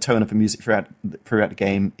 and the tone of the music throughout the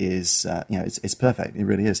game is, it's perfect. It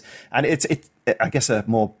really is. And it's I guess a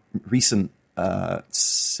more recent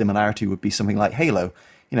similarity would be something like Halo.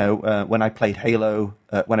 When I played Halo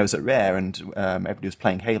when I was at Rare, and everybody was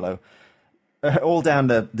playing Halo, all down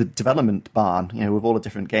the development barn, with all the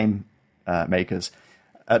different game makers.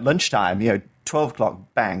 At lunchtime, 12 o'clock,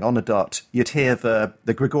 bang, on the dot, you'd hear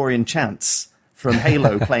the Gregorian chants from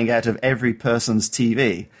Halo playing out of every person's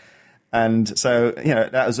TV. And so,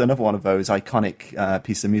 that was another one of those iconic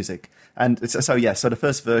pieces of music. And so the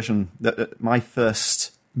first version, my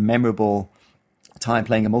first memorable time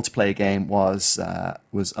playing a multiplayer game was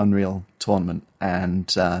Unreal Tournament, and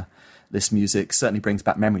this music certainly brings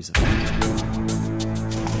back memories of it.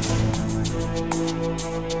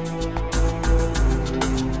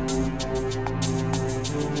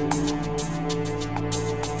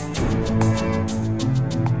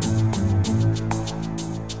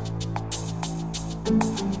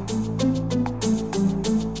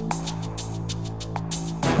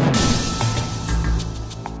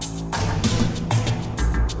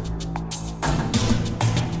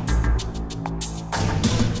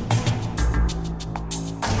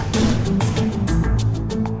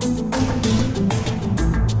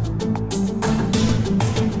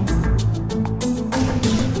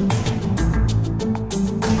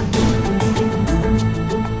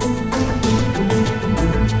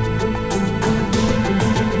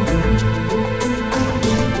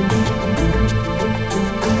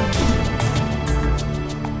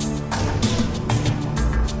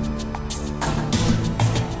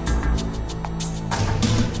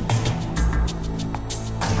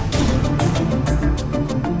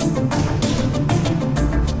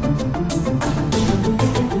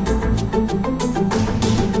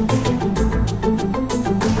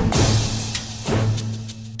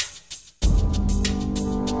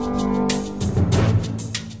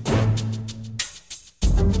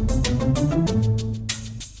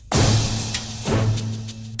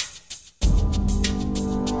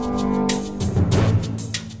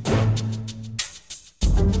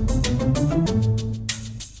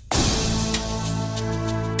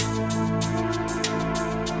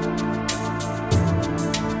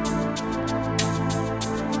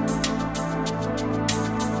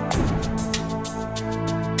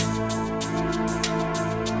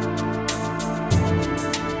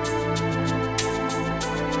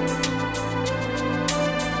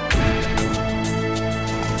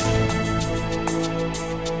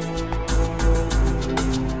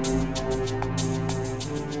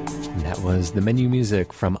 Was the menu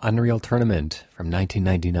music from Unreal Tournament from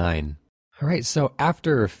 1999. All right, so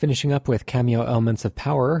after finishing up with Cameo Elements of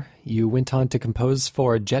Power, you went on to compose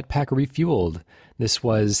for Jetpack Refueled. This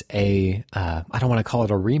was I don't want to call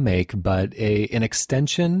it a remake, but an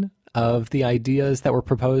extension of the ideas that were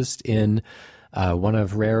proposed in one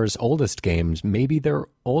of Rare's oldest games. Maybe their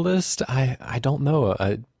oldest? I don't know.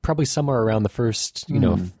 Probably somewhere around the first,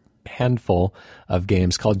 handful of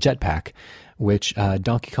games called Jetpack, which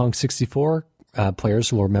Donkey Kong 64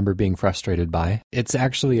 players will remember being frustrated by. It's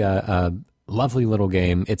actually a lovely little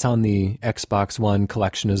game. It's on the Xbox One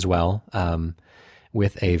collection as well,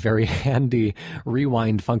 with a very handy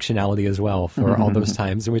rewind functionality as well for all those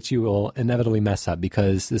times in which you will inevitably mess up,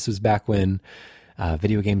 because this was back when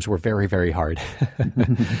video games were very, very hard.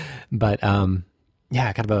 But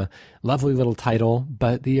yeah, kind of a lovely little title,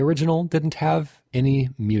 but the original didn't have any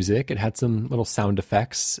music. It had some little sound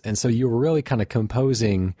effects, and so you were really kind of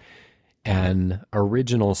composing an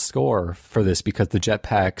original score for this, because the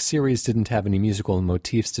Jetpack series didn't have any musical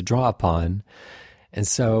motifs to draw upon. And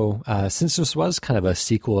so since this was kind of a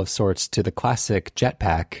sequel of sorts to the classic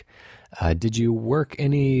Jetpack, did you work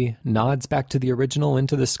any nods back to the original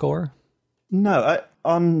into the score? No,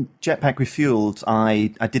 on Jetpack Refueled,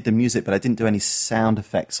 I did the music, but I didn't do any sound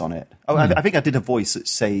effects on it. Oh, I think I did a voice that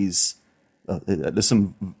says, there's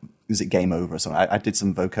some, is it game over or something? I did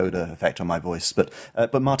some vocoder effect on my voice, but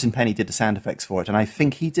Martin Penny did the sound effects for it, and I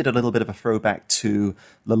think he did a little bit of a throwback to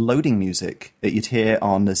the loading music that you'd hear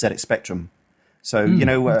on the ZX Spectrum. So, on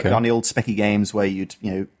the old specky games where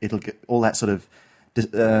it'll get all that sort of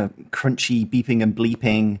crunchy beeping and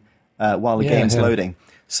bleeping while the game's loading.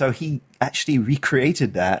 So he actually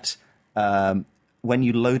recreated that when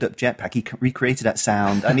you load up Jetpack. He recreated that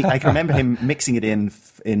sound, and I can remember him mixing it in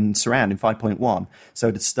surround in 5.1. So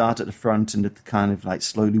it'd start at the front and it'd kind of like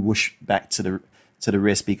slowly whoosh back to the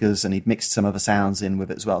rear speakers, and he'd mixed some other sounds in with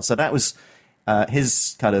it as well. So that was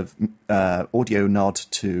his kind of audio nod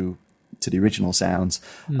to the original sounds.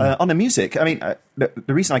 On the music, I mean,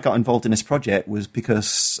 the reason I got involved in this project was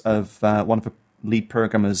because of one of the lead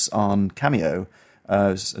programmers on Cameo,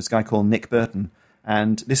 was a guy called Nick Burton,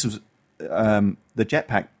 and this was the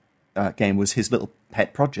Jetpack game was his little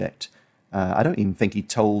pet project. I don't even think he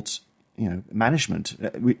told management.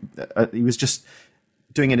 He was just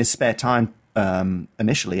doing it in his spare time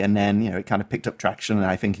initially, and then it kind of picked up traction, and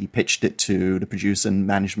I think he pitched it to the producer and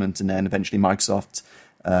management, and then eventually Microsoft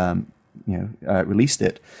released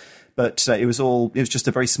it. But it was just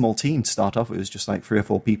a very small team to start off. It was just like 3 or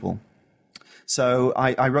 4 people. So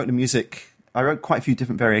I wrote the music. I wrote quite a few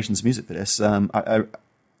different variations of music for this.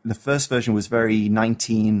 The first version was very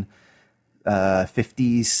 1950s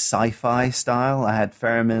sci-fi style. I had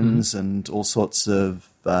theremins and all sorts of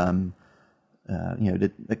the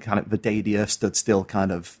kind of the day the earth stood still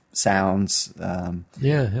kind of sounds.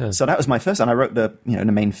 So that was my first, and I wrote the the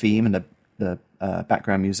main theme and the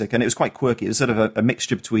background music, and it was quite quirky. It was sort of a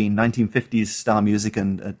mixture between 1950s style music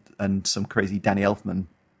and some crazy Danny Elfman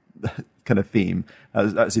kind of theme.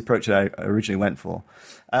 That was the approach that I originally went for.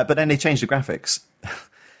 But then they changed the graphics.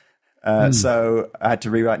 So I had to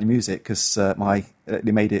rewrite the music because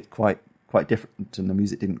they made it quite different, and the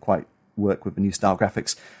music didn't quite work with the new style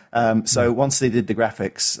graphics. So once they did the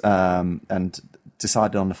graphics and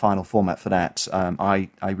decided on the final format for that, I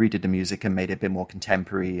redid the music and made it a bit more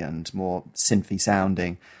contemporary and more synthy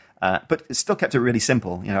sounding. But it still kept it really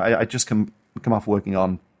simple. I just come off working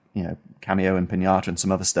on Cameo and Pinata and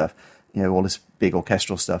some other stuff, all this big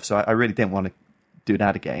orchestral stuff. So I really didn't want to do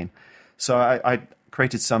that again. So I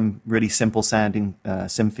created some really simple sounding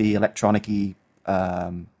synthy, electronic-y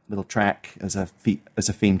little track as a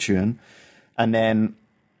theme tune. And then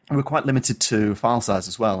we were quite limited to file size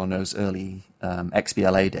as well on those early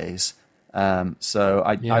XBLA days. So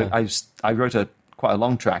I wrote quite a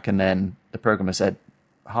long track, and then the programmer said,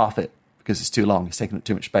 half it, because it's too long, it's taking up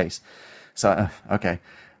too much space. So, okay.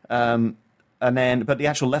 But the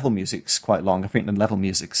actual level music's quite long. I think the level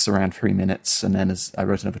music's around 3 minutes, and then I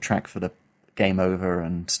wrote another track for the game over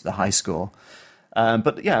and the high score.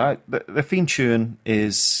 But yeah, the theme tune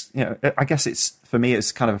is, I guess for me,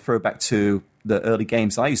 it's kind of a throwback to the early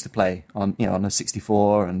games I used to play on the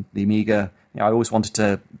 64 and the Amiga. I always wanted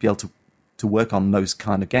to be able to work on those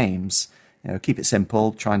kind of games. Keep it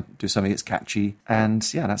simple, try and do something that's catchy,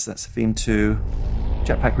 and yeah, that's the theme to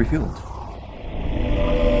Jetpack Refueled.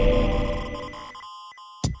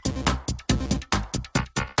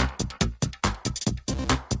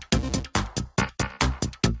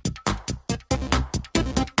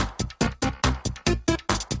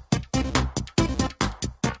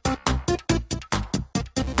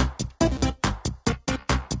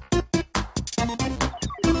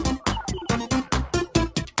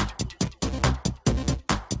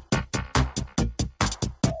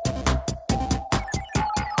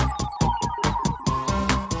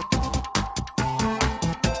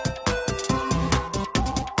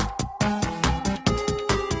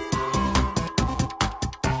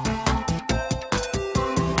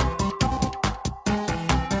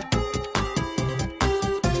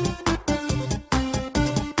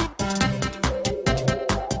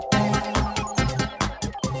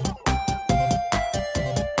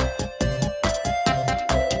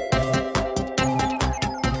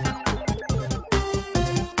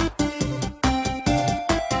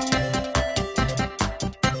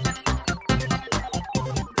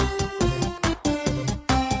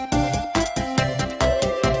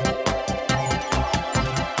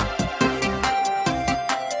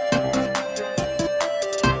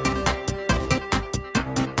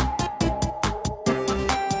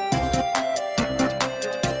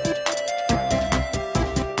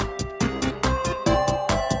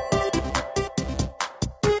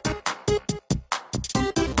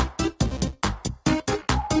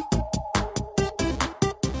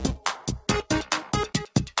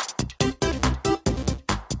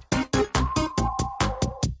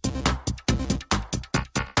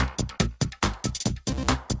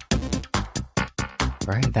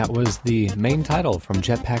 right, that was the main title from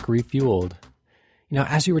Jetpack Refueled. You know,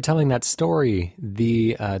 as you were telling that story,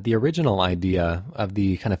 the original idea of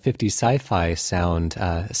the kind of 50s sci-fi sound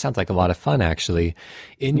sounds like a lot of fun, actually.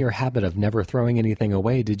 In your habit of never throwing anything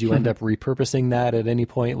away, did you end up repurposing that at any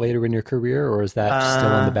point later in your career, or is that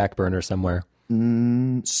still on the back burner somewhere?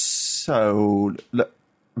 So, look,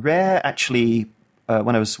 Rare actually,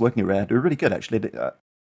 when I was working at Rare, they were really good, actually.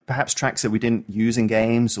 Perhaps tracks that we didn't use in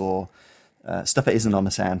games or stuff that isn't on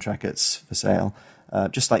the soundtrack that's for sale.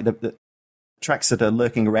 Just like the tracks that are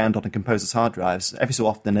lurking around on the composer's hard drives, every so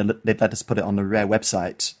often they'd let us put it on the Rare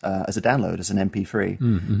website as a download, as an MP3.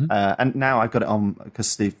 Mm-hmm. And now I've got it on,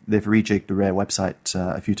 because they've rejigged the Rare website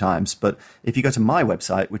a few times. But if you go to my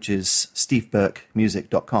website, which is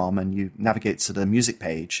steveburkemusic.com, and you navigate to the music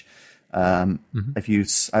page, if you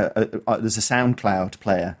there's a SoundCloud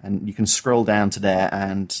player, and you can scroll down to there,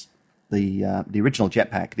 and the original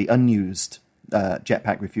Jetpack, the unused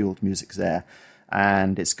Jetpack Refueled music's there.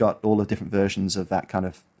 And it's got all the different versions of that kind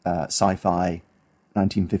of sci-fi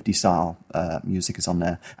 1950 style music is on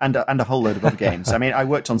there, and a whole load of other games. I mean, I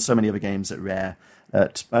worked on so many other games at Rare,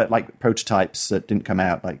 like prototypes that didn't come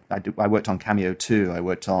out. Like I worked on Cameo 2, I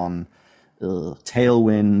worked on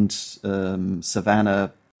Tailwind,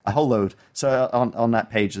 Savannah, a whole load. So on that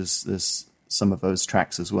page, there's some of those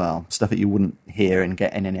tracks as well, stuff that you wouldn't hear and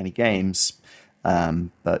get in any games,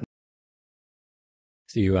 but.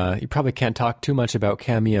 So you probably can't talk too much about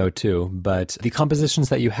Cameo 2, but the compositions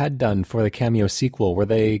that you had done for the Cameo sequel, were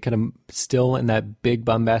they kind of still in that big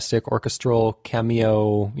bombastic orchestral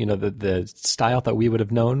Cameo, you know, the style that we would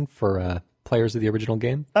have known for players of the original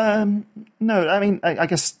game? No, I mean, I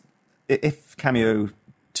guess if Cameo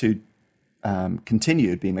 2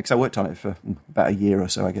 continued being, because I worked on it for about a year or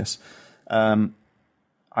so, I guess,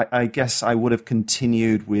 I guess I would have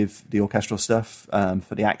continued with the orchestral stuff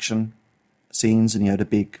for the action scenes, and the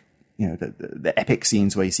big, the epic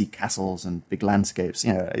scenes where you see castles and big landscapes.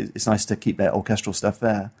 It's nice to keep that orchestral stuff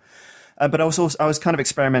there. But I was kind of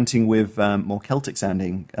experimenting with more Celtic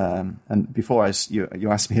sounding. And before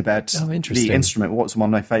you asked me about the instrument, what's one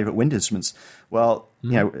of my favorite wind instruments? Well,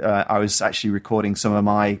 I was actually recording some of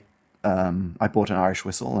my. I bought an Irish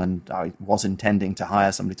whistle, and I was intending to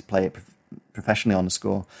hire somebody to play it professionally on the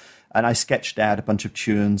score, and I sketched out a bunch of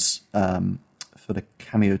tunes. For the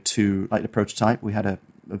Cameo 2, like the prototype, we had a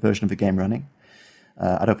version of the game running.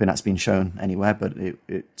 I don't think that's been shown anywhere, but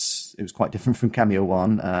it was quite different from Cameo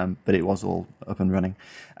 1, but it was all up and running.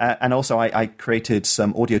 And also I created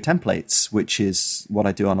some audio templates, which is what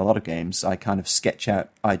I do on a lot of games. I kind of sketch out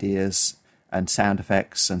ideas and sound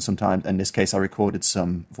effects, and sometimes, in this case, I recorded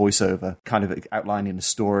some voiceover, kind of outlining the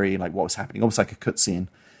story, like what was happening, almost like a cutscene.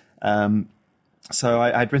 So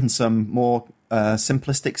I'd written some more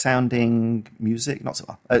simplistic sounding music, not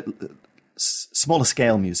so smaller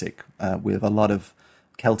scale music with a lot of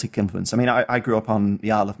Celtic influence. I mean, I grew up on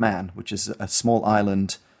the Isle of Man, which is a small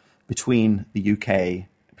island between the UK,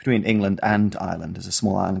 between England and Ireland. There's a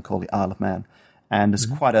small island called the Isle of Man, and there's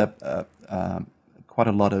quite a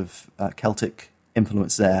lot of Celtic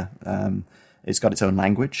influence there. It's got its own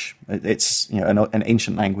language. It's an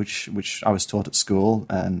ancient language which I was taught at school,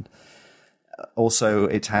 and also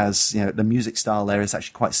it has the music style there is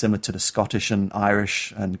actually quite similar to the Scottish and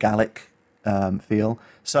Irish and Gaelic feel.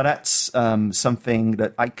 So that's something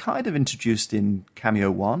that I kind of introduced in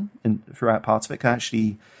Cameo 1 and throughout parts of it. I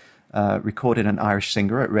actually recorded an Irish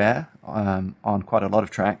singer at Rare on quite a lot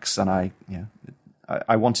of tracks, and I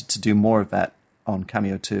wanted to do more of that on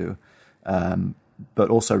Cameo 2, but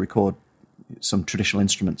also record some traditional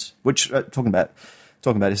instruments, which talking about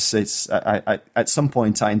it's at some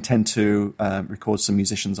point I intend to record some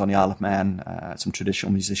musicians on the Isle of Man, some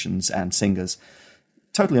traditional musicians and singers,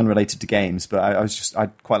 totally unrelated to games, but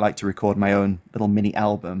I'd quite like to record my own little mini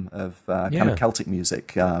album of kind of Celtic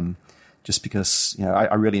music, just because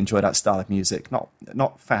I really enjoy that style of music,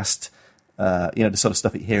 not fast, the sort of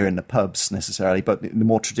stuff you hear in the pubs necessarily, but the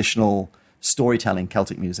more traditional storytelling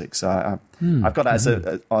Celtic music. So I've got that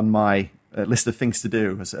as on my list of things to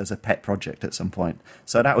do as a pet project at some point.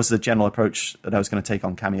 So that was the general approach that I was going to take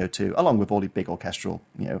on Cameo 2, along with all the big orchestral,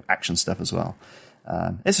 action stuff as well.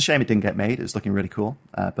 It's a shame it didn't get made. It was looking really cool,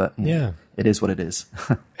 but it is what it is.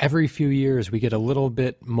 Every few years, we get a little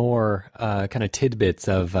bit more kind of tidbits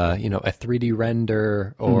of a 3D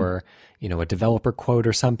render or a developer quote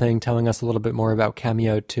or something telling us a little bit more about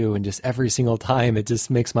Cameo 2, and just every single time it just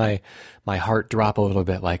makes my heart drop a little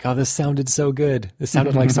bit. Like, oh, this sounded so good. This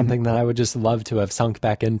sounded like something that I would just love to have sunk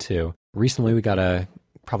back into. Recently, we got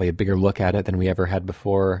probably a bigger look at it than we ever had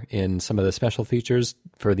before in some of the special features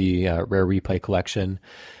for the Rare Replay collection.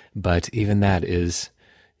 But even that is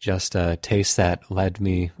just a taste that led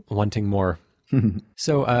me wanting more.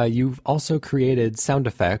 So you've also created sound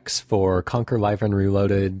effects for Conquer Live and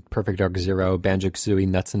Reloaded, Perfect Dark Zero, Banjo-Kazooie,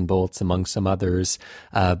 Nuts and Bolts, among some others.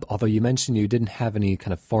 Although you mentioned you didn't have any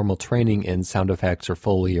kind of formal training in sound effects or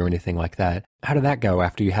Foley or anything like that. How did that go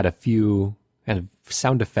after you had a few kind of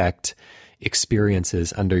sound effect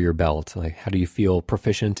experiences under your belt? Like, how do you feel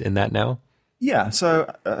proficient in that now? Yeah, so,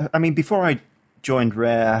 before I joined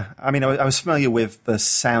Rare, I was familiar with the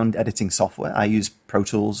sound editing software. I used Pro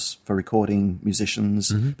Tools for recording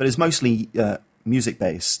musicians, but it's mostly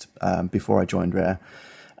music-based before I joined Rare.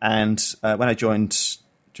 And when I joined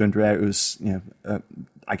Rare, it was,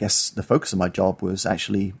 I guess the focus of my job was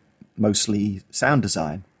actually mostly sound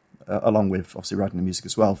design, along with obviously writing the music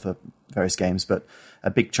as well for various games. But a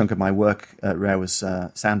big chunk of my work at Rare was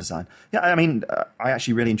sound design. Yeah, I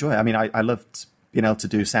actually really enjoy it. I loved being able to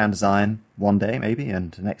do sound design one day maybe,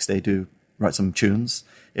 and the next day write some tunes.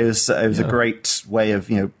 It was a great way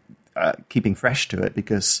of keeping fresh to it,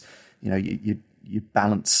 because you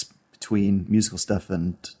balance between musical stuff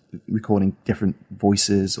and recording different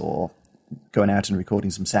voices or going out and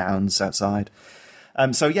recording some sounds outside.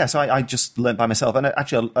 So I just learned by myself, and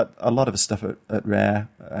actually a lot of the stuff at Rare,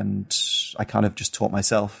 and I kind of just taught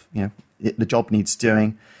myself. The job needs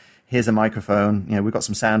doing. Here's a microphone. We've got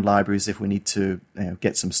some sound libraries if we need to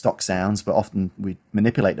get some stock sounds, but often we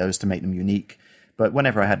manipulate those to make them unique. But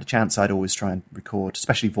whenever I had the chance, I'd always try and record,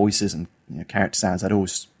 especially voices and character sounds. I'd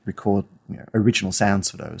always record original sounds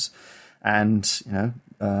for those. And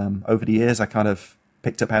over the years, I kind of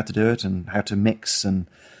picked up how to do it and how to mix and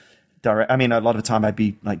direct. A lot of the time I'd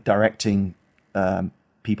be like directing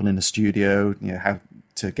people in the studio, how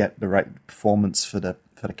to get the right performance for the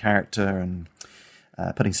character, and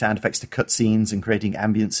putting sound effects to cutscenes and creating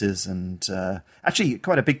ambiences. And actually,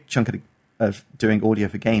 quite a big chunk of doing audio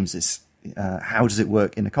for games is how does it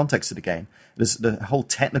work in the context of the game. There's the whole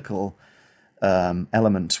technical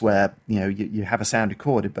element where you have a sound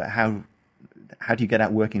recorded, but how do you get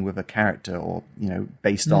out working with a character, or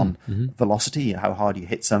based on velocity, how hard you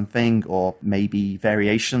hit something, or maybe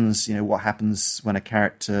variations. What happens when a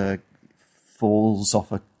character falls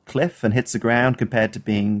off a cliff and hits the ground compared to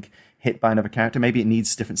being hit by another character. Maybe it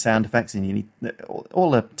needs different sound effects, and you need all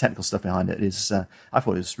the technical stuff behind it. Is I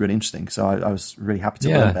thought it was really interesting, so I was really happy to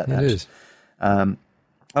learn about that. It is. And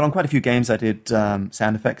on quite a few games, I did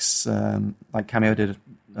sound effects. Like Cameo did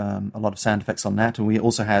a lot of sound effects on that, and we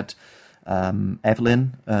also had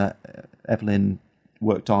Evelyn. Evelyn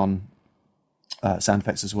worked on sound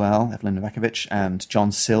effects as well. Evelyn Novakovic and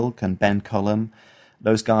John Silk and Ben Cullum.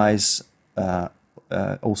 Those guys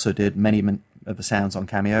also did many of the sounds on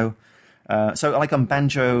Cameo. So like on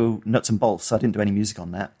Banjo Nuts and Bolts, I didn't do any music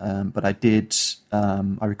on that, but I did.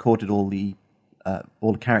 I recorded all the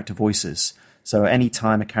character voices. So any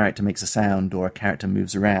time a character makes a sound or a character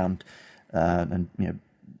moves around and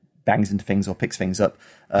bangs into things or picks things up,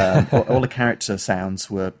 all the character sounds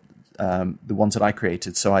were the ones that I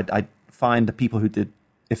created. So I'd find the people who did.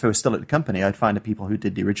 If they were still at the company, I'd find the people who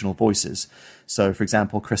did the original voices. So, for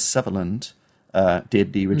example, Chris Sutherland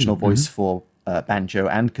did the original voice for Banjo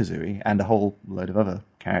and Kazooie, and a whole load of other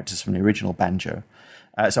characters from the original Banjo.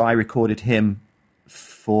 So I recorded him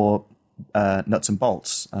for Nuts and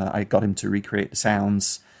Bolts. I got him to recreate the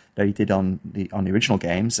sounds that he did on the original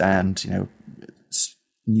games, and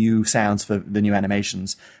new sounds for the new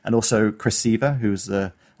animations. And also Chris Seaver, who's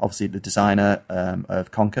obviously the designer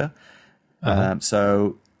of Conker.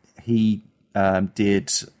 So he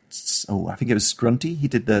did. I think it was Grunty. He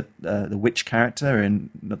did the witch character in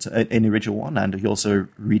the original one, and he also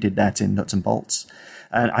redid that in Nuts and Bolts.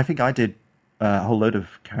 And I think I did a whole load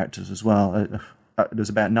of characters as well. There's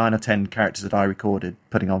about 9 or 10 characters that I recorded,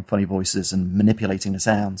 putting on funny voices and manipulating the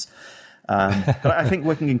sounds. But I think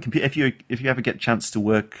working in computer, if you ever get a chance to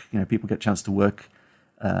work, people get a chance to work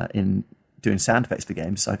in doing sound effects for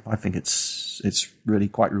games. I think it's really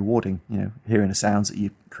quite rewarding, hearing the sounds that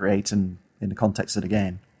you create and in the context of the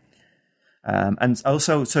game. And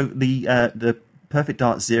also, so the Perfect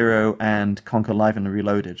Dark Zero and Conquer Live and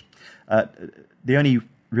Reloaded. The only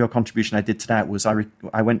real contribution I did to that was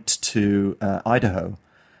I went to Idaho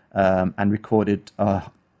and recorded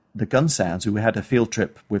the gun sounds. We had a field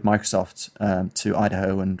trip with Microsoft to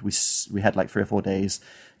Idaho, and we had like 3 or 4 days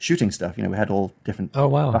shooting stuff. We had all different,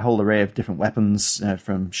 a whole array of different weapons,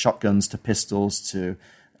 from shotguns to pistols to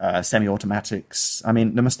semi-automatics.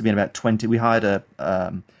 There must have been about 20. We hired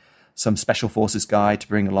some special forces guy to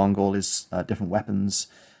bring along all his different weapons.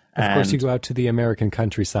 Of course, you go out to the American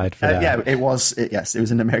countryside for that. Yeah, it was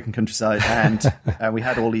in the American countryside, and we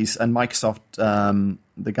had all these. And Microsoft,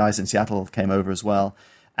 the guys in Seattle came over as well,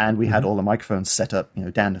 and we had all the microphones set up,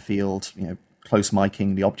 down the field, close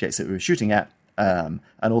miking the objects that we were shooting at, and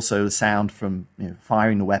also the sound from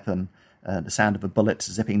firing the weapon, the sound of a bullet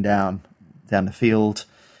zipping down the field.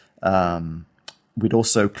 We'd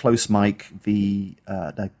also close mic the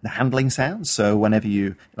handling sounds. So whenever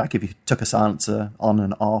if you took a silencer on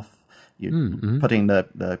and off, you putting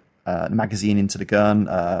the magazine into the gun,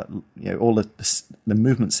 all the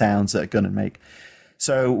movement sounds that a gun would make.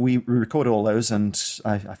 So we recorded all those, and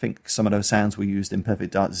I think some of those sounds were used in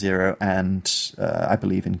Perfect Dark Zero and I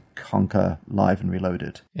believe in Conquer Live and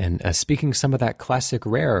Reloaded. And speaking some of that classic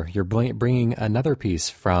Rare, you're bringing another piece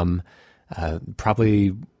from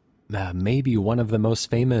probably maybe one of the most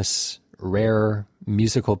famous Rare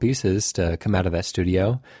musical pieces to come out of that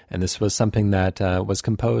studio. And this was something that was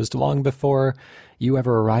composed long before you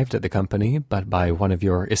ever arrived at the company, but by one of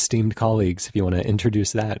your esteemed colleagues, if you want to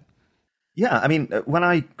introduce that. Yeah, I mean, when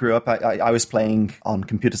I grew up, I was playing on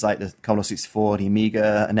computers like the Commodore 64, the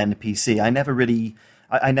Amiga, and then the PC. I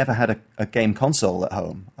never had a game console at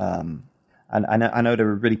home. And I know they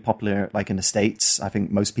were really popular, like in the States. I think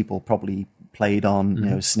most people probably played on,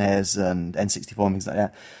 SNES and N64 and things like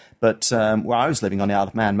that. But where I was living on the Isle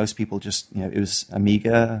of Man, most people just, it was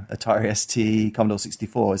Amiga, Atari ST, Commodore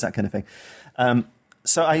 64, it was that kind of thing.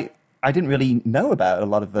 So I didn't really know about a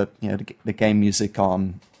lot of the game music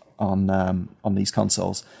on these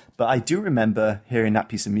consoles, but I do remember hearing that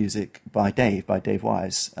piece of music by Dave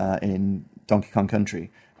Wise in Donkey Kong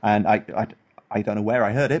Country, and I don't know where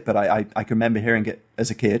I heard it, but I can remember hearing it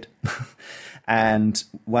as a kid. And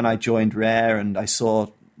when I joined Rare and I saw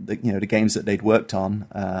the games that they'd worked on,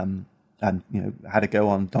 and had a go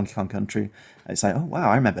on Donkey Kong Country, it's like, oh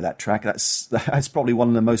wow, I remember that track. That's probably one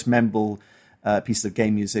of the most memorable pieces of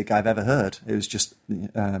game music I've ever heard. It was just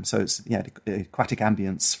so it's the aquatic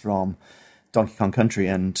ambience from Donkey Kong Country,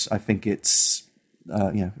 and I think it's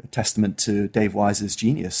a testament to Dave Wise's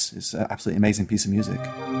genius. It's an absolutely amazing piece of music.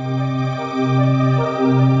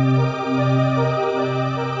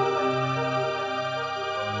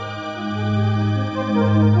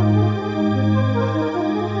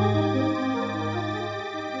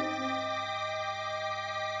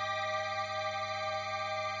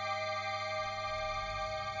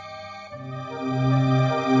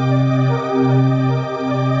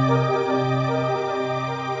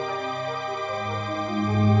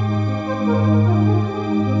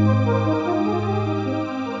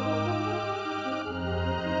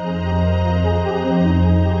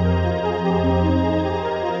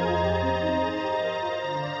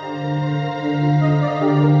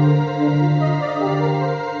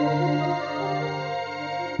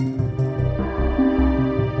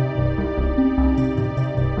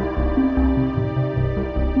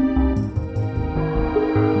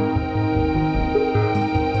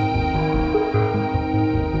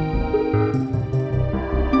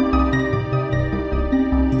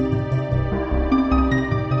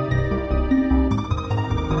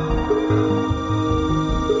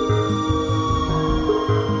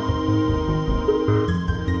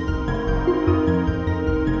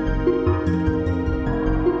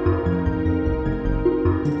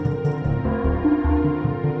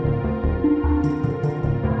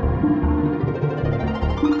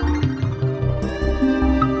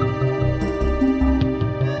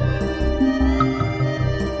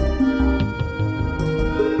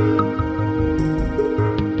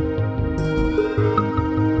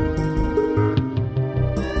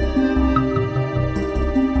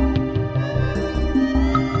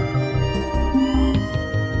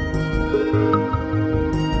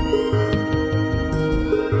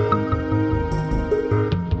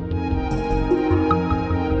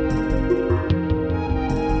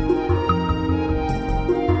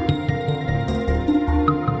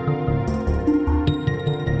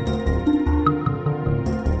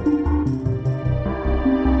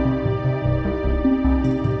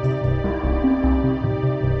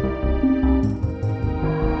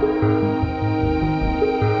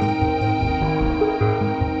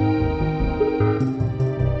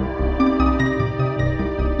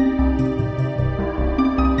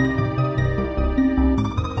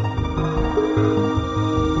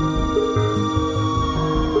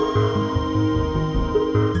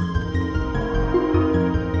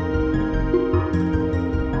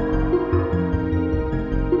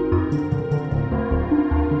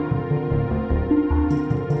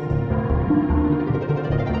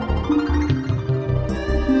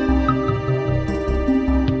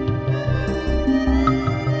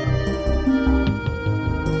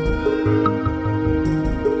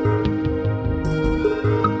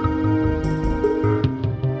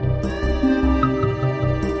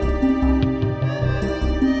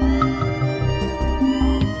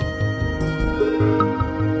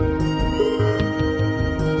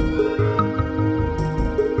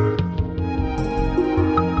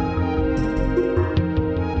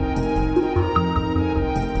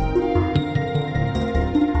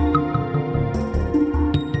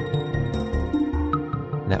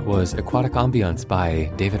 was Aquatic Ambience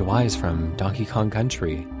by David Wise from Donkey Kong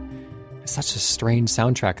Country. It's such a strange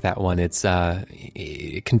soundtrack, that one.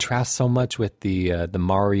 It contrasts so much with the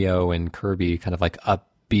Mario and Kirby kind of like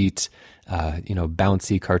upbeat,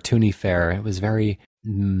 bouncy, cartoony fare. It was very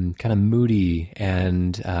kind of moody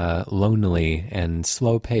and lonely and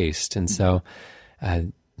slow paced, and so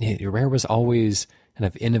Rare was always kind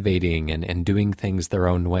of innovating and doing things their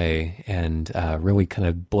own way, and really kind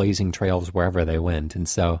of blazing trails wherever they went. And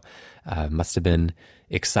so it must have been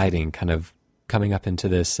exciting kind of coming up into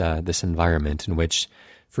this environment in which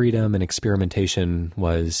freedom and experimentation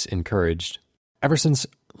was encouraged. Ever since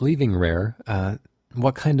leaving Rare,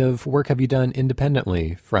 what kind of work have you done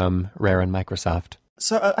independently from Rare and Microsoft?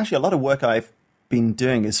 So actually, a lot of work I've been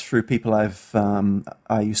doing is through people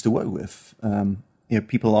I used to work with.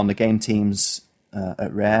 People on the game teams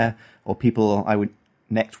at Rare, or people I would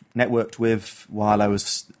networked with while I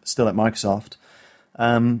was still at Microsoft.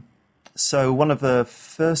 So one of the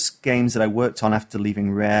first games that I worked on after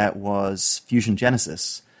leaving Rare was Fusion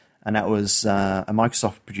Genesis, and that was a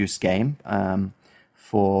Microsoft-produced game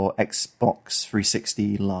for Xbox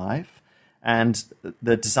 360 Live. And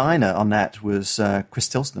the designer on that was Chris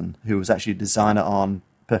Tilston, who was actually a designer on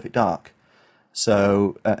Perfect Dark.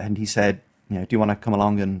 So, and he said, do you want to come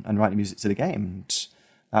along and write the music to the game? And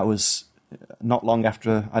that was not long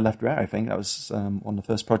after I left Rare, I think. That was one of the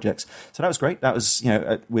first projects. So that was great. That was,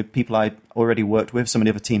 with people I'd already worked with, some of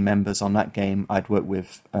the other team members on that game I'd worked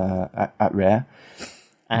with at Rare.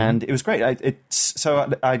 And it was great.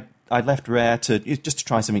 I left Rare just to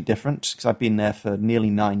try something different, because I've been there for nearly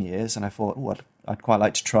 9 years, and I thought, I'd quite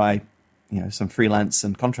like to try, some freelance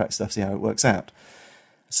and contract stuff, see how it works out.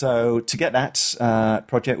 So to get that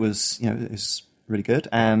project was really good,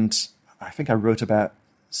 and I think I wrote about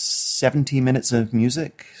 70 minutes of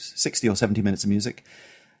music, 60 or 70 minutes of music,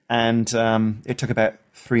 and it took about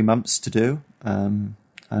 3 months to do, and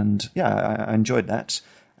I enjoyed that.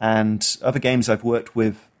 And other games I've worked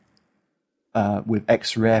with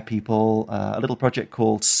ex-Rare people, a little project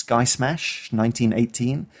called Sky Smash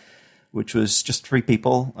 1918, which was just 3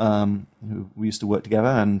 people who we used to work together,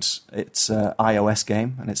 and it's an iOS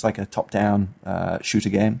game, and it's like a top-down shooter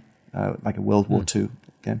game, like a World War II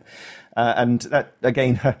game. And that,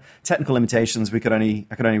 again, technical limitations. I could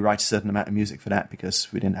only write a certain amount of music for that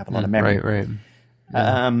because we didn't have a lot of memory. Right.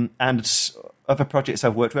 Yeah. And other projects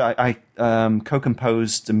I've worked with, I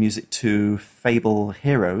co-composed the music to Fable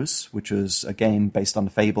Heroes, which was a game based on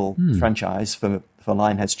the Fable franchise for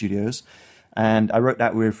Lionhead Studios. And I wrote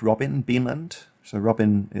that with Robin Beanland. So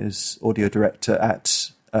Robin is audio director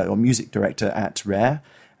or music director at Rare,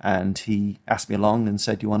 and he asked me along and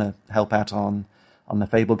said, "Do you want to help out on the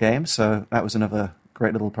Fable game?" So that was another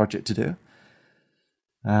great little project to do.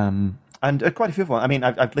 And quite a few of them. I mean,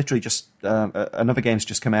 I've literally just another game's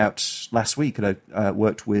just come out last week, and I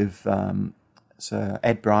worked with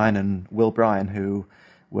Ed Bryan and Will Bryan, who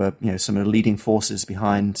were some of the leading forces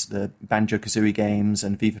behind the Banjo-Kazooie games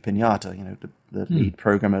and Viva Pinata, the lead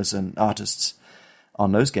programmers and artists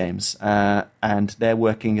on those games. And they're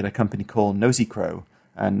working at a company called Nosy Crow,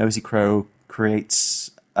 and Nosy Crow creates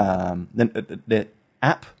the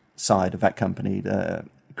app side of that company to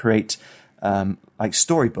create like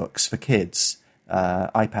storybooks for kids,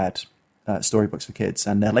 iPad storybooks for kids.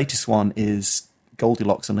 And their latest one is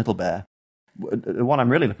Goldilocks and Little Bear. The one I'm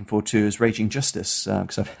really looking forward to is Raging Justice,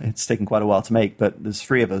 because it's taken quite a while to make, but there's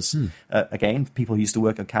 3 of us. Again, people who used to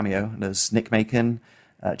work on Cameo. There's Nick Macon,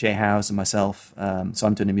 Jay Howes, and myself. So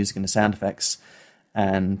I'm doing the music and the sound effects.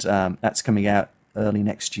 And that's coming out early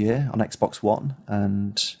next year on Xbox One.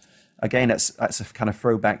 And again, that's a kind of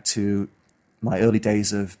throwback to my early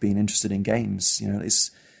days of being interested in games.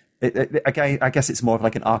 I guess it's more of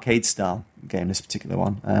like an arcade style game, this particular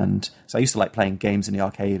one. And so I used to like playing games in the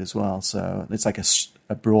arcade as well. So it's like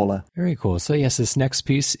a brawler. Very cool. So yes, this next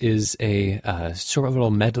piece is a short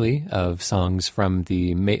little medley of songs from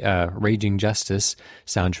the Raging Justice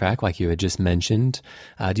soundtrack, like you had just mentioned.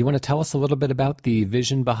 Do you want to tell us a little bit about the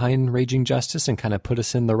vision behind Raging Justice and kind of put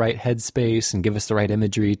us in the right headspace and give us the right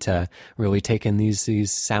imagery to really take in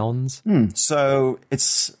these sounds? So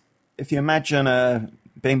it's, if you imagine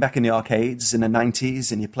being back in the arcades in the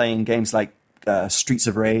 90s and you're playing games like Streets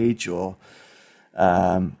of Rage or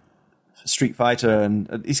Street Fighter and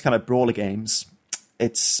these kind of brawler games,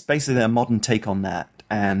 it's basically a modern take on that.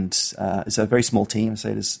 And it's a very small team. So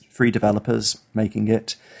there's 3 developers making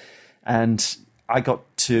it. And I got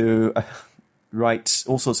to write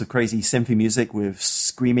all sorts of crazy synthy music with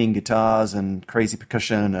screaming guitars and crazy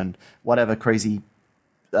percussion and whatever crazy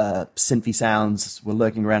synthy sounds were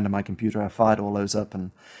lurking around in my computer. I fired all those up,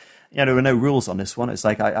 and there were no rules on this one. It's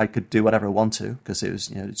like I could do whatever I want to because it was,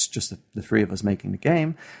 it's just the three of us making the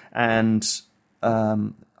game, and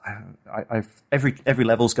every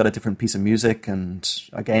level's got a different piece of music, and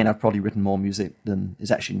again, I've probably written more music than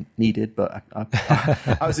is actually needed, but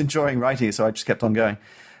I was enjoying writing it, so I just kept on going.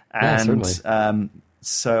 And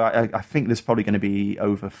so I think there's probably going to be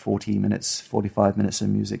over 45 minutes of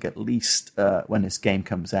music at least when this game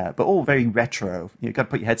comes out, but all very retro. You've got to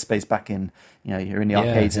put your headspace back in, you're in the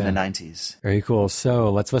arcades in the 90s. Very cool. So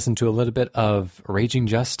let's listen to a little bit of Raging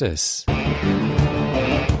Justice.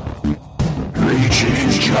 Raging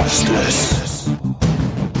Justice.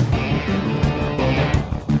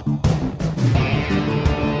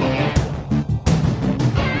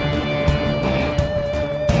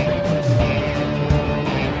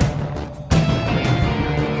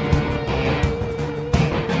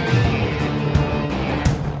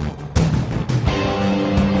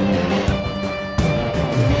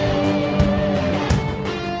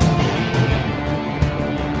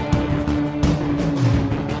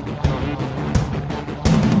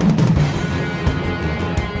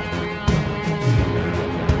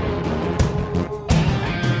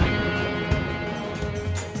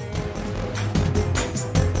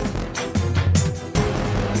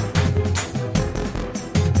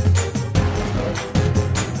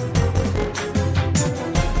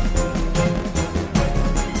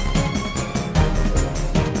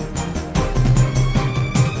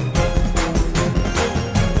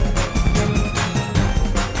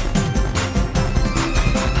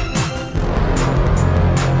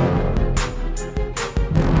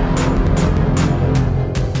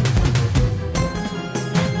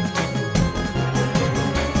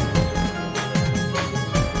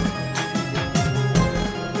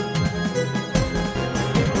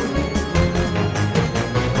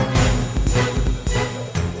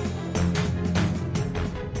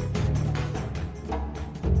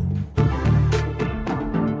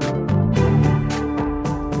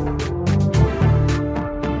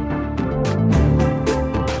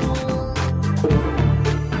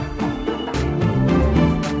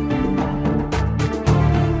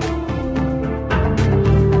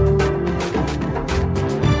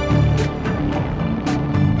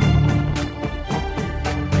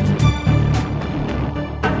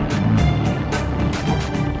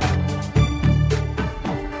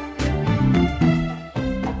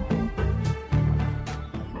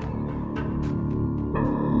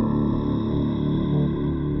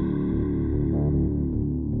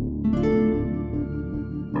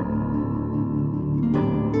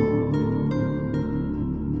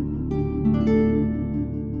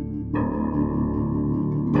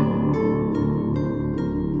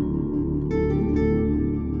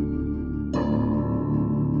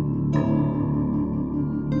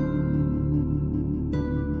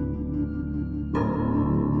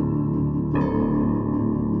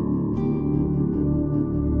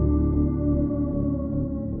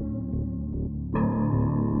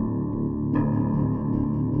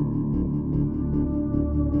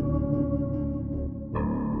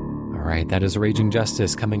 That is Raging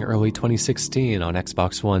Justice, coming early 2016 on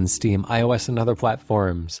Xbox One, Steam, iOS, and other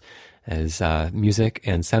platforms, as music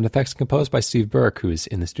and sound effects composed by Steve Burke, who's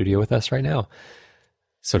in the studio with us right now,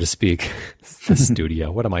 so to speak. The studio.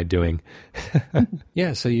 What am I doing?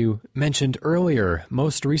 Yeah, so you mentioned earlier,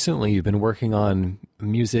 most recently you've been working on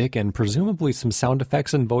music and presumably some sound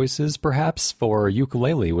effects and voices, perhaps, for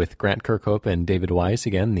Ukulele with Grant Kirkhope and David Wise,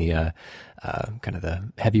 again, the kind of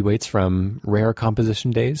the heavyweights from Rare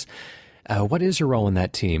Composition days. What is your role in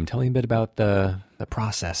that team? Tell me a bit about the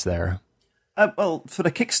process there. Well, for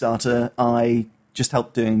the Kickstarter, I just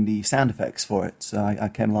helped doing the sound effects for it. So I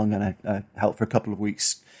came along and I helped for a couple of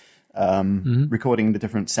weeks recording the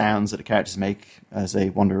different sounds that the characters make as they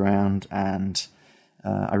wander around. And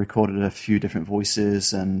I recorded a few different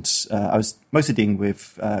voices. And I was mostly dealing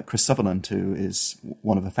with Chris Sutherland, who is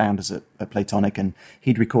one of the founders at Playtonic. And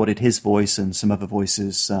he'd recorded his voice and some other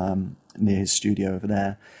voices near his studio over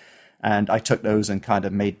there. And I took those and kind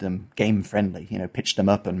of made them game friendly, pitched them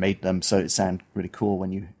up and made them so it sounded really cool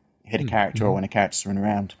when you hit a character or when a character's running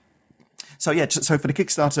around. So yeah, so for the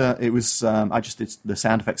Kickstarter, it was I just did the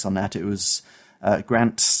sound effects on that. It was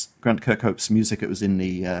Grant Kirkhope's music. It was in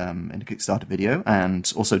the Kickstarter video,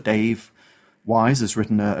 and also Dave Wise has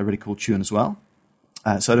written a really cool tune as well.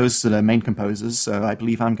 So those are the main composers. So I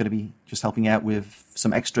believe I'm going to be just helping out with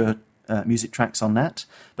some extra music tracks on that,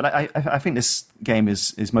 but I think this game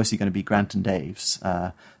is mostly going to be Grant and Dave's.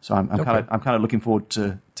 So I'm kind of looking forward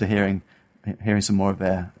to hearing some more of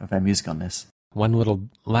their music on this. One little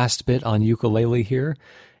last bit on Ukulele here.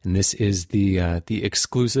 And this is the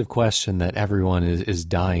exclusive question that everyone is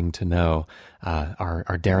dying to know.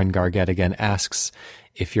 Our Darren Gargett again asks,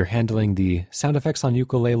 if you're handling the sound effects on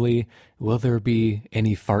ukulele, will there be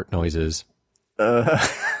any fart noises? Oh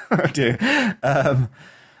dear.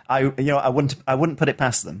 I wouldn't put it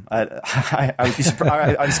past them. I would be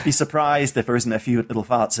surprised. I'd just be surprised if there isn't a few little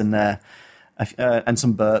farts in there, and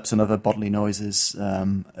some burps and other bodily noises.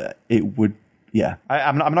 It would, yeah.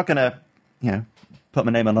 I'm not going to, put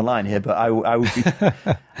my name on the line here, but I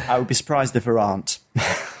would be surprised if there aren't.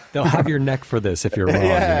 They'll have your neck for this if you're wrong.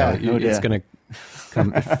 Yeah, it's going to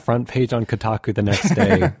come front page on Kotaku the next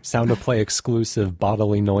day. Sound of Play exclusive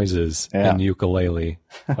bodily noises and ukulele ?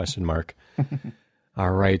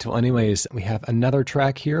 All right. Well, anyways, we have another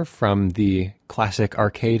track here from the classic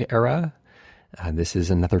arcade era. This is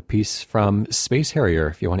another piece from Space Harrier,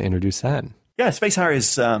 if you want to introduce that. Yeah, Space Harrier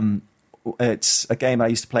is it's a game I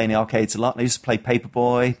used to play in the arcades a lot. I used to play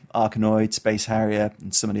Paperboy, Arkanoid, Space Harrier,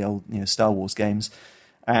 and some of the old Star Wars games.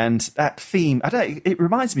 And that theme, it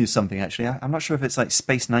reminds me of something, actually. I'm not sure if it's like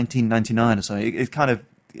Space 1999 or something. It kind of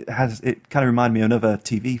reminded me of another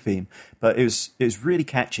TV theme. But it was really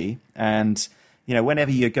catchy. And,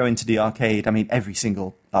 whenever you go into the arcade, I mean, every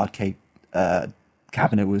single arcade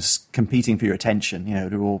cabinet was competing for your attention.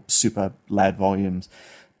 They're all super loud volumes.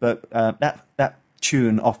 But that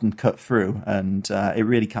tune often cut through, and it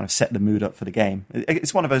really kind of set the mood up for the game.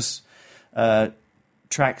 It's one of those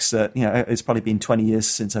tracks that, it's probably been 20 years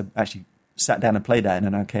since I actually sat down and played that in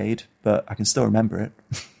an arcade, but I can still remember it.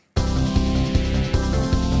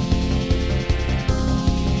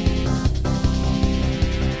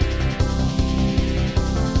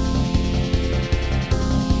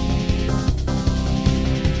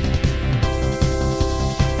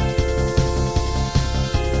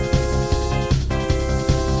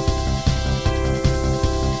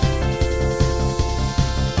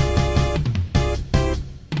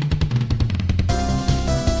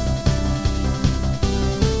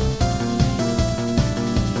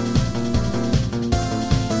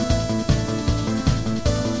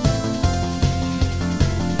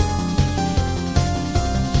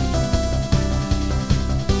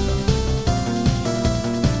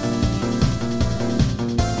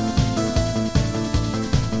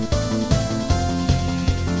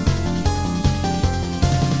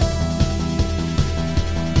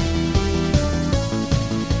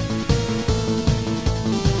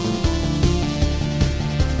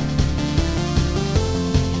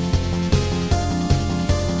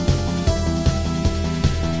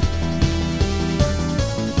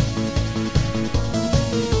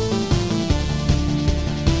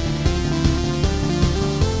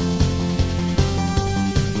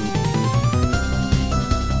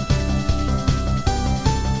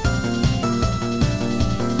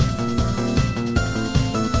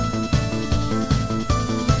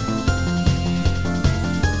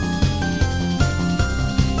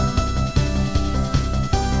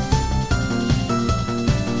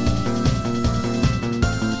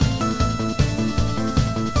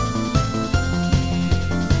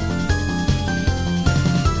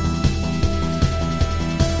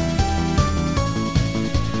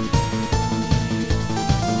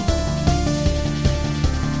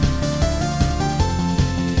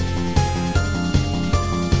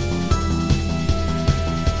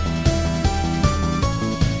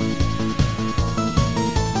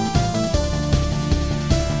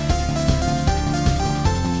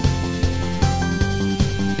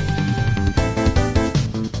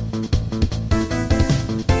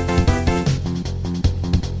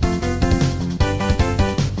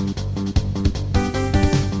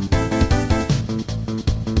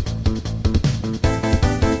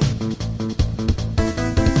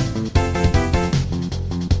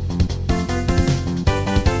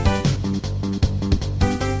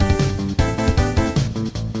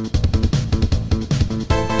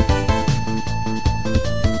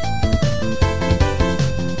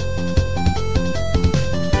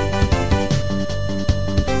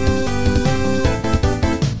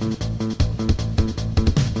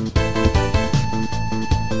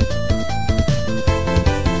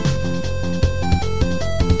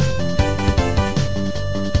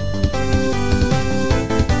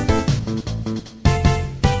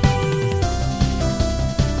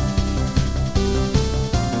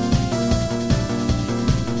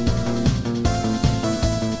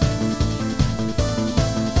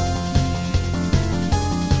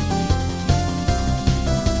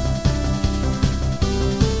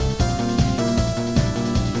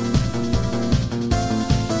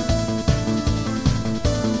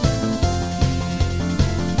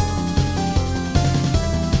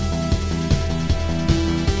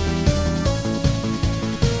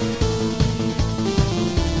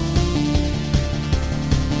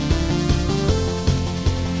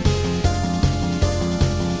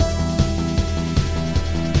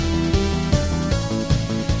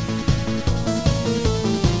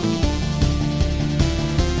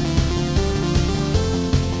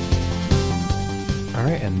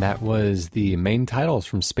 And that was the main titles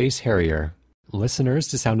from Space Harrier. Listeners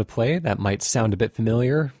to Sound of Play, that might sound a bit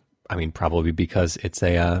familiar. I mean, probably because it's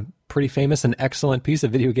a pretty famous and excellent piece of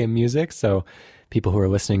video game music, so people who are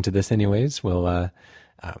listening to this anyways will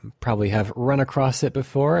probably have run across it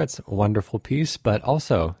before. It's a wonderful piece, but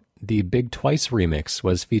also the Big Twice remix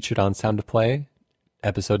was featured on Sound of Play,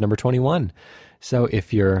 episode number 21. So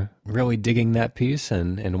if you're really digging that piece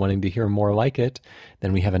and wanting to hear more like it,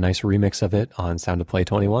 then we have a nice remix of it on Sound of Play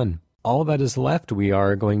 21. All that is left, we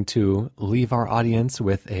are going to leave our audience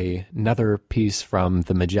with another piece from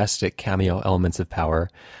the majestic Cameo Elements of Power.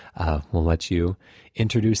 We'll let you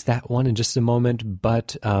introduce that one in just a moment,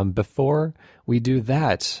 but before we do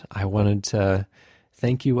that, I wanted to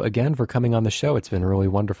thank you again for coming on the show. It's been really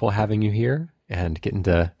wonderful having you here and getting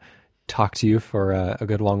to talk to you for a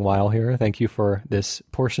good long while here. Thank you for this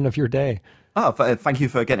portion of your day. Oh, thank you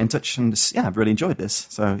for getting in touch, and I've really enjoyed this.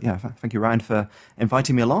 So thank you, Ryan, for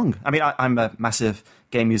inviting me along. I mean, I'm a massive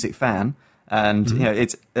game music fan, and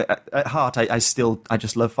it's at heart, I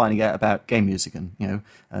just love finding out about game music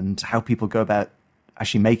and how people go about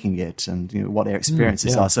actually making it, and what their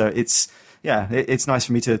experiences are. So it's nice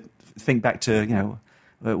for me to think back to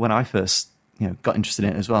when I first got interested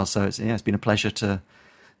in it as well. So it's been a pleasure to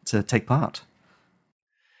take part.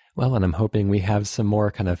 Well, and I'm hoping we have some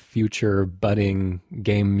more kind of future budding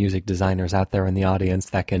game music designers out there in the audience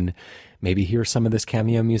that can maybe hear some of this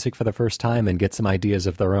Cameo music for the first time and get some ideas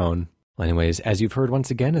of their own. Well, anyways, as you've heard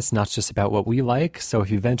once again, it's not just about what we like, so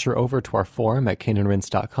if you venture over to our forum at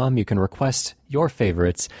caneandrinse.com, you can request your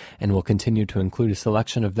favorites, and we'll continue to include a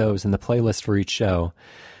selection of those in the playlist for each show.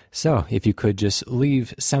 So if you could just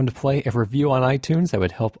leave Sound of Play a review on iTunes, that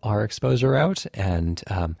would help our exposure out. And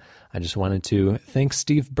I just wanted to thank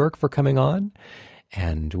Steve Burke for coming on.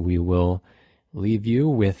 And we will leave you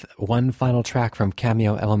with one final track from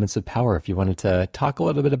Cameo Elements of Power. If you wanted to talk a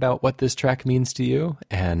little bit about what this track means to you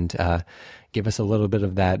and give us a little bit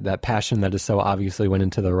of that passion that is so obviously went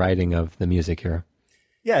into the writing of the music here.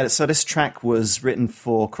 Yeah, so this track was written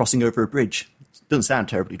for crossing over a bridge. Doesn't sound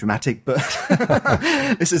terribly dramatic, but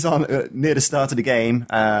this is on near the start of the game.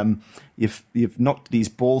 You've knocked these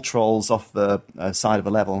ball trolls off the side of a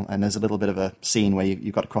level, and there's a little bit of a scene where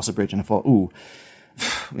you've got to cross a bridge. And I thought,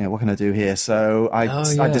 what can I do here? So I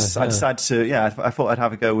decided to, I thought I'd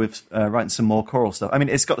have a go with writing some more choral stuff. I mean,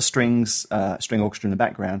 it's got the string orchestra in the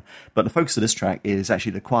background, but the focus of this track is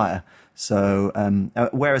actually the choir. So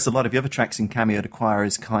whereas a lot of the other tracks in Cameo, the choir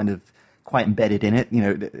is kind of quite embedded in it.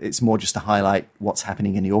 It's more just to highlight what's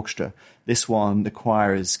happening in the orchestra. This one, the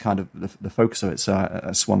choir is kind of the focus of it, so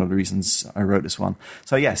that's one of the reasons I wrote this one.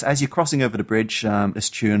 So yes, as you're crossing over the bridge, this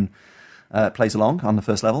tune plays along on the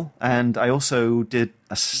first level, and I also did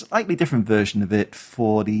a slightly different version of it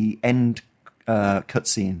for the end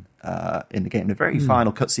cutscene in the game, the very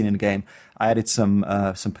final cutscene in the game. I added some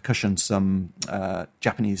percussion, some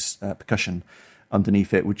Japanese percussion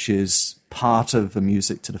underneath it, which is part of the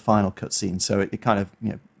music to the final cutscene. So it kind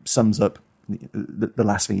of sums up the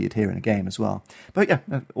last thing you'd hear in a game as well. But yeah,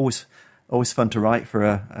 always fun to write for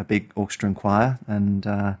a big orchestra and choir, and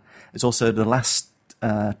it's also the last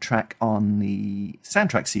track on the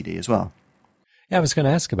soundtrack CD as well. Yeah, I was going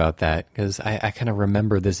to ask about that because I kind of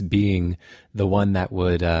remember this being the one that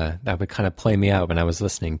would kind of play me out when I was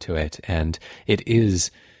listening to it, and it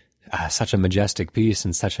is such a majestic piece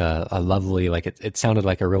and such a lovely, it sounded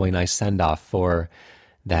like a really nice send-off for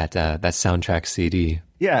that soundtrack CD.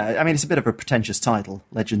 Yeah, I mean, it's a bit of a pretentious title,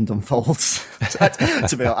 Legend Unfolds.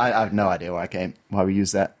 To be honest, I have no idea why we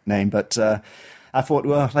use that name, but I thought,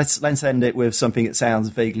 well, let's end it with something that sounds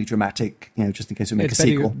vaguely dramatic, just in case we make a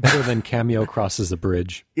sequel. Better than Cameo crosses a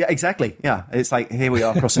bridge. Yeah, exactly. Yeah, it's like, here we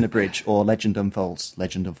are crossing a bridge, or Legend Unfolds.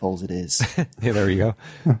 Legend Unfolds it is. Yeah, there you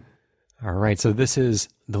go. All right, so this is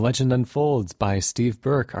The Legend Unfolds by Steve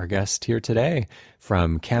Burke, our guest here today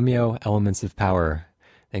from Cameo Elements of Power.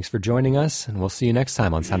 Thanks for joining us, and we'll see you next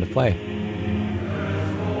time on Sound of Play.